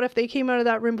I thought if they came out of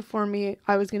that room before me,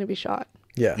 I was going to be shot.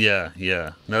 Yeah.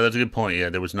 No, that's a good point. Yeah,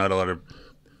 there was not a lot of,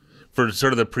 for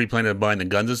sort of the pre-planning of buying the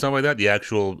guns and stuff like that.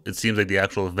 It seems like the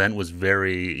actual event was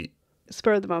very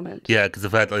spur of the moment. Yeah, because the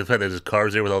fact that there's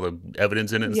cars there with all the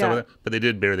evidence in it and stuff like that, but they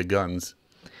did bury the guns.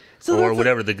 Or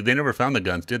whatever. They never found the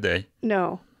guns, did they?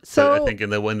 No. So I think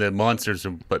when the monsters,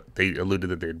 but they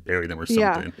alluded that they'd bury them or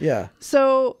something. Yeah.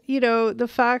 So, the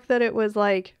fact that it was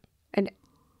like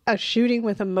a shooting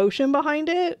with emotion behind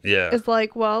it is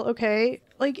like, well, okay.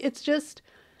 Like, it's just...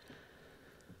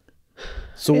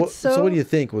 So what do you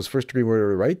think? Was first degree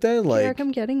murder right then? Like, Eric,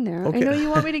 I'm getting there. Okay. I know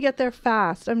you want me to get there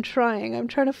fast. I'm trying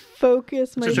to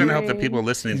focus my Just trying to help the people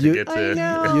listening to get to... I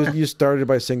know. You started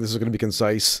by saying this is going to be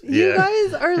concise. You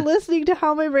guys are listening to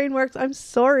how my brain works. I'm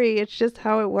sorry. It's just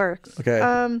how it works. Okay.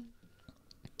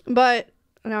 But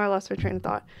now I lost my train of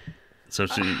thought. So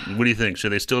what do you think?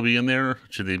 Should they still be in there?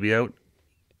 Should they be out?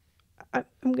 I'm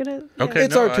going to... Okay.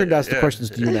 It's our turn to ask the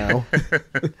questions to you now.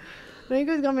 You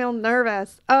guys got me all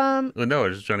nervous. Well, no, I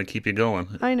was just trying to keep you going.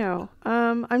 I know.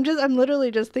 I'm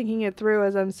literally just thinking it through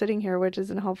as I'm sitting here, which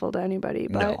isn't helpful to anybody.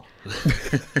 But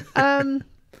No.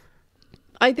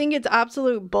 I think it's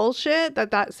absolute bullshit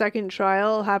that second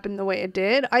trial happened the way it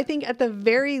did. I think at the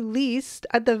very least,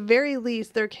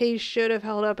 their case should have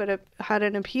held up had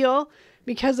an appeal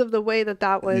because of the way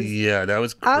that was. Yeah, that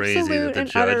was crazy. Absolute That the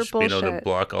and utter judge being able to bullshit.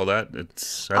 block all that.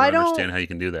 I don't understand how you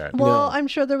can do that. Well, I'm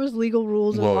sure there was legal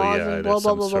rules and laws and blah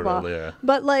blah blah blah blah.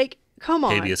 But like, come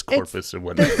on, habeas corpus or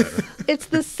whatnot. It's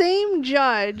the same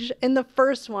judge in the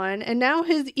first one, and now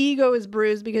his ego is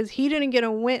bruised because he didn't get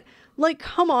a win. Like,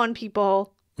 come on,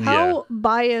 people. How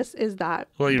biased is that?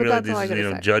 Well,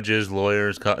 these judges,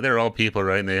 lawyers, they're all people,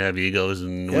 right? And they have egos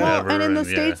and whatever. Well, and in the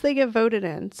States, they get voted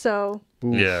in. So,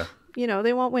 yeah.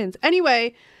 They want wins.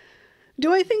 Anyway,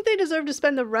 do I think they deserve to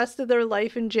spend the rest of their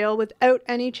life in jail without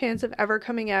any chance of ever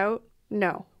coming out?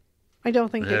 No. I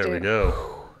don't think they do. There we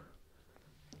go.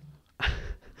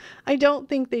 I don't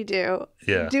think they do.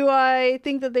 Yeah. Do I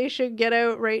think that they should get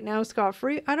out right now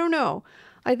scot-free? I don't know.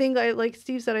 I think, like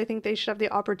Steve said, I think they should have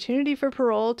the opportunity for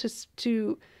parole to speak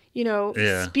to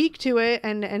it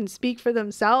and speak for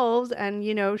themselves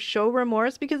and, show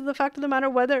remorse, because of the fact of the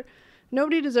matter, whether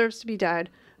nobody deserves to be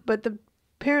dead, but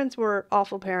parents were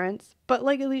awful parents, but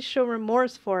like at least show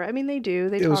remorse for it. I mean, they do.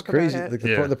 They It talk was crazy. about it.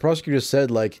 Like the prosecutor said,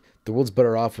 like the world's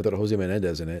better off without Jose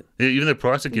Menendez in it. Yeah, even the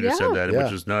prosecutor said that, Yeah.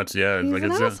 which is nuts. Yeah, He's like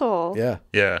an asshole. Yeah,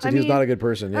 yeah. so he was not a good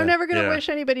person. Yeah, I'm never gonna Yeah. wish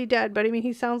anybody dead, but I mean,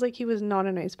 he sounds like he was not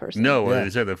a nice person. No, Yeah. he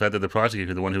said the fact that the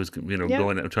prosecutor, the one who was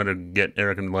going trying to get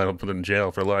Erik and Lyle put in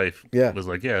jail for life, was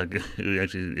like, actually,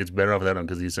 it's better off without him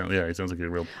because he sounds like a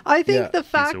real. I think Yeah. the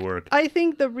fact, Piece of work. I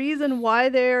think the reason why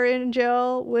they're in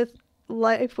jail with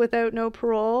life without no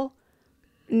parole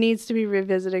needs to be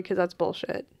revisited because that's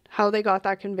bullshit. How they got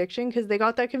that conviction, because they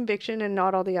got that conviction and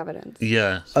not all the evidence.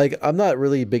 Yeah, like I'm not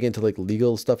really big into like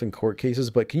legal stuff in court cases,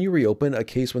 but can you reopen a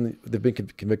case when they've been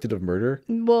convicted of murder?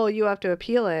 Well, you have to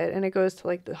appeal it, and it goes to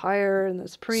like the higher and the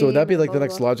supreme. So would that be and like blah, the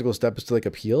next blah. logical step is to like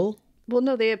appeal? Well,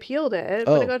 no, they appealed it,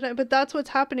 Oh. but that's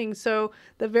what's happening. So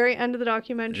the very end of the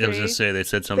documentary, I was gonna say they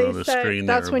said something on the screen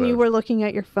that's there. when you about- were looking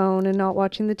at your phone and not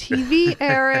watching the TV,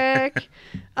 Eric.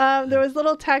 There was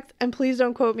little text, and please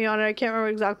don't quote me on it. I can't remember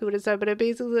exactly what it said, but it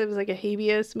was like a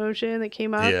habeas motion that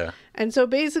came up. Yeah. And so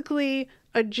basically,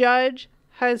 a judge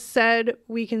has said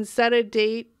we can set a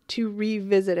date to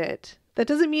revisit it. That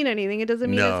doesn't mean anything. It doesn't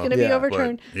mean it's No. going to be Yeah,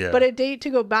 overturned. but- But a date to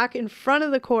go back in front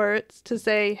of the courts to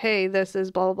say, hey, this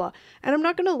is blah, blah, blah. And I'm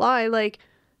not going to lie, like,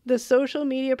 the social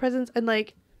media presence and,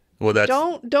 like, Well, that's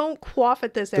don't quaff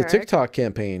at this, The Eric. TikTok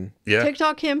campaign. yeah.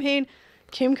 TikTok campaign,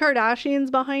 Kim Kardashian's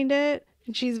behind it.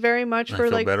 And she's very much I for,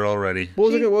 feel like, better already.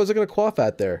 What was it going to quaff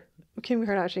at there? Kim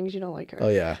Kardashian, because you don't like her. Oh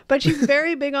yeah. But she's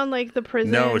very big on, like, the prison.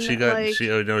 No, she got like,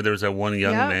 there was that one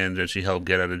young Yeah. man that she helped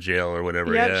get out of jail or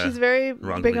whatever. Yep, Yeah, she's very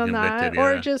Wrongfully big on that. convicted,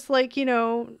 Or yeah. just like,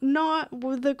 not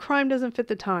the crime doesn't fit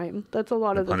the time. That's a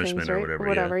lot of the things, punishment right? or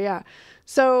whatever, yeah.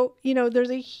 So,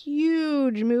 there's a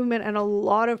huge movement and a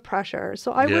lot of pressure.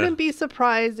 So I Yeah. wouldn't be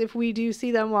surprised if we do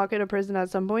see them walk out of prison at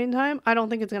some point in time. I don't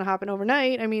think it's going to happen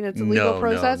overnight. I mean, it's a legal No,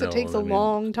 process. no, It takes I a mean-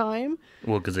 long time.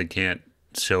 Well, because they can't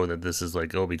show that this is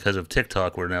like, because of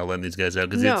TikTok, we're now letting these guys out.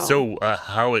 Because No. it's so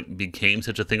how it became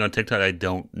such a thing on TikTok, I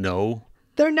don't know.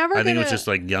 They're never I going think to... it was just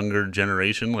like younger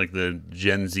generation, like the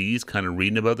Gen Zs, kind of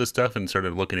reading about this stuff and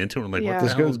started looking into it. And like, Yeah. what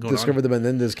the hell is going Discovered on? the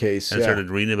Menendez case. And Yeah. started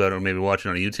reading about it, or maybe watching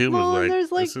on YouTube. Well, was and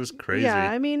there's like, this is crazy. Yeah,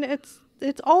 I mean, it's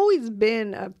always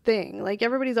been a thing. Like,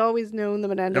 everybody's always known the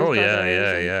Menendez Oh brothers.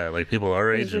 yeah, and- yeah. Like people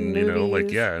our age, there's and been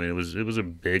movies. I mean, it was a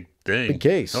big thing, Big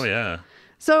case. Oh yeah.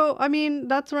 So, I mean,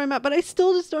 that's where I'm at. But I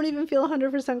still just don't even feel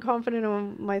 100% confident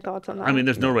in my thoughts on that. I mean,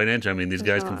 there's no right answer. I mean, these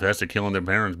guys not. confessed to killing their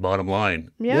parents. Bottom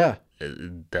line, yeah.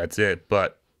 That's it.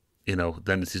 But then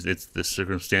it's the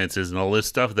circumstances and all this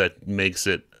stuff that makes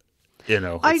it. It's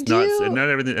not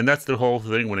everything, and that's the whole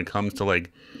thing when it comes to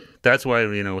like. That's why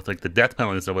with like the death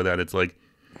penalty and stuff like that. It's like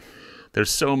there's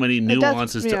so many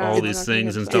nuances to all we're these not gonna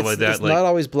things get and to stuff that. like that. It's Like not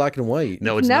always black and white.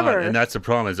 no, it's Never. not, and that's the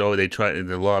problem. Is they try.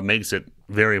 The law makes it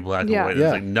very black and Yeah. white. Yeah.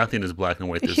 It's like nothing is black and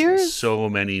white. There's Here's- so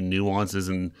many nuances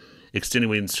and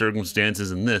extenuating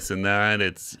circumstances and this and that.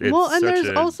 It's Well, and such there's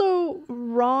a, also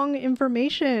wrong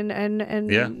information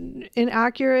and Yeah.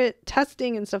 inaccurate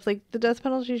testing and stuff. Like, the death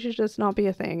penalty should just not be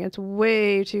a thing. It's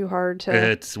way too hard to...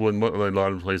 It's when a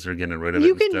lot of places are getting rid of it.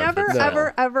 You and can stuff. never,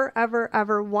 It's,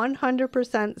 ever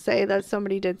 100% say that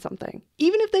somebody did something.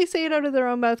 Even if they say it out of their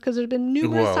own mouth, because there's been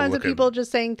numerous Well, times of look at- people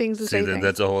just saying things to say things.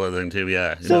 that's a whole other thing too.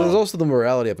 Yeah. So there's also the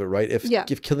morality of it, right? If Yeah.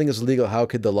 killing is illegal, how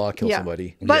could the law kill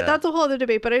somebody? But Yeah. that's a whole other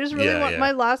debate. But I just really Yeah, want yeah.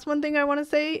 my last one thing I want to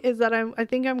say is that I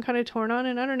think I'm kind of torn on,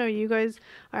 and I don't know, you guys,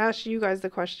 I asked you guys the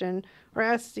question, or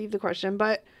I asked Steve the question,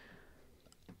 but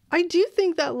I do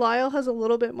think that Lyle has a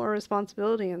little bit more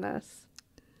responsibility in this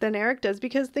than Erik does,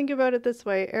 because think about it this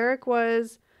way.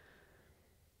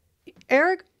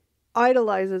 Erik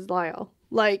idolizes Lyle.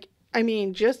 Like, I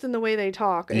mean, just in the way they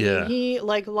talk. I Yeah. mean,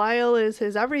 Lyle is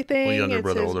his everything. Well, younger It's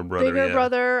brother, his older brother, bigger yeah.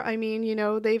 brother. I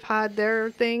mean, they've had their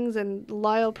things, and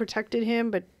Lyle protected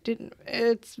him, but didn't.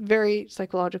 It's very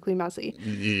psychologically messy.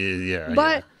 Yeah.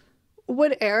 But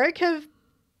would Erik have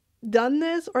done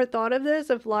this or thought of this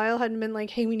if Lyle hadn't been like,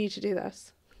 hey, we need to do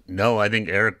this? No, I think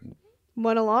Erik.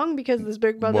 Went along because this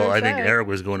big brother Well, I said. think Erik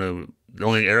was going to. The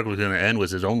only Erik was going to end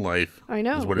was his own life. I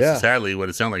know. Is what Yeah. sadly, what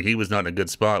it sounded like, he was not in a good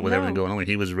spot with No. everything going on.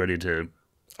 He was ready to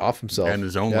Off himself. end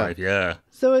his own Yeah. life. Yeah.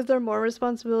 So is there more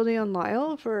responsibility on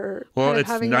Lyle for Well, kind of it's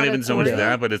having not that even so much authority?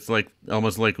 that, but it's like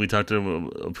almost like we talked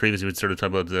to previously. We sort of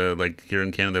talked about like here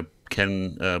in Canada,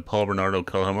 Paul Bernardo,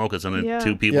 Carl Homolkas, and Yeah.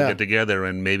 two people Yeah. get together,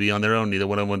 and maybe on their own, neither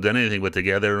one of them done anything, but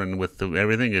together and with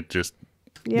everything, it just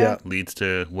Yeah. leads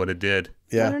to what it did.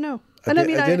 Yeah. I don't know. At And the, I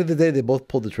mean, at the end of the day, they both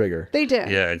pulled the trigger. they did.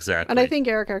 Yeah, exactly. And I think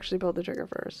Erik actually pulled the trigger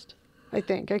first. I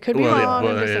think. I could be Well, wrong.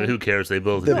 I'm just saying. who cares? They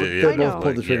both They, did. they I know. both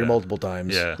pulled the trigger multiple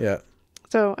times. Yeah. Yeah.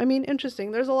 So, I mean,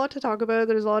 interesting. There's a lot to talk about.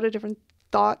 There's a lot of different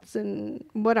thoughts and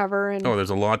whatever. And Oh, there's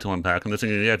a lot to unpack on this thing.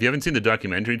 Yeah, if you haven't seen the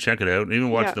documentary, check it out. Even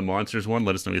watch the Monsters one.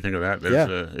 Let us know what you think of that.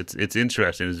 It's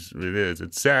interesting. It is.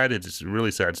 It's sad. It's a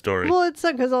really sad story. Well, it's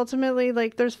sad because ultimately,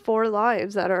 like, there's 4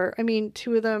 lives that are, I mean,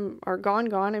 2 of them are gone.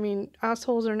 I mean,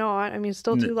 assholes or not. I mean,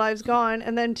 still 2 lives gone.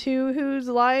 And then 2 whose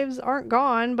lives aren't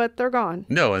gone, but they're gone.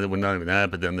 No, and not even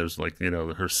that, but then there's, like, you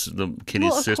know, the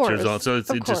Kitty's sisters also. It's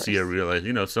just, you realize,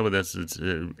 you know, some of this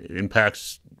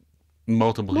impacts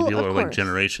multiple people or like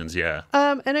generations.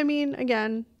 And I mean,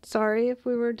 again, sorry if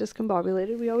we were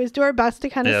discombobulated. We always do our best to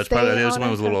kind of stay on this one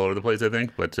was a little all over the place, I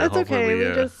think, but that's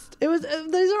okay.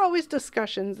 These are always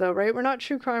discussions though, right? We're not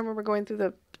true crime where we're going through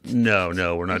the no,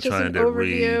 we're not trying to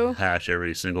rehash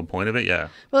every single point of it. Yeah.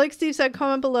 Well, like Steve said,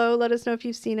 comment below. Let us know if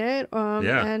you've seen it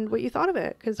and what you thought of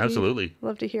it, because absolutely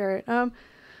love to hear it.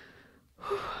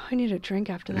 I need a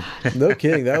drink after that. No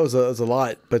kidding. That was a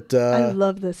lot. But I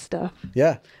love this stuff.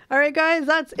 Yeah. All right, guys,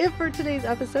 that's it for today's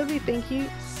episode. We thank you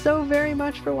so very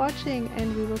much for watching,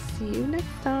 and we will see you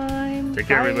next time. Take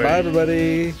care, everybody. Bye,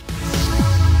 everybody.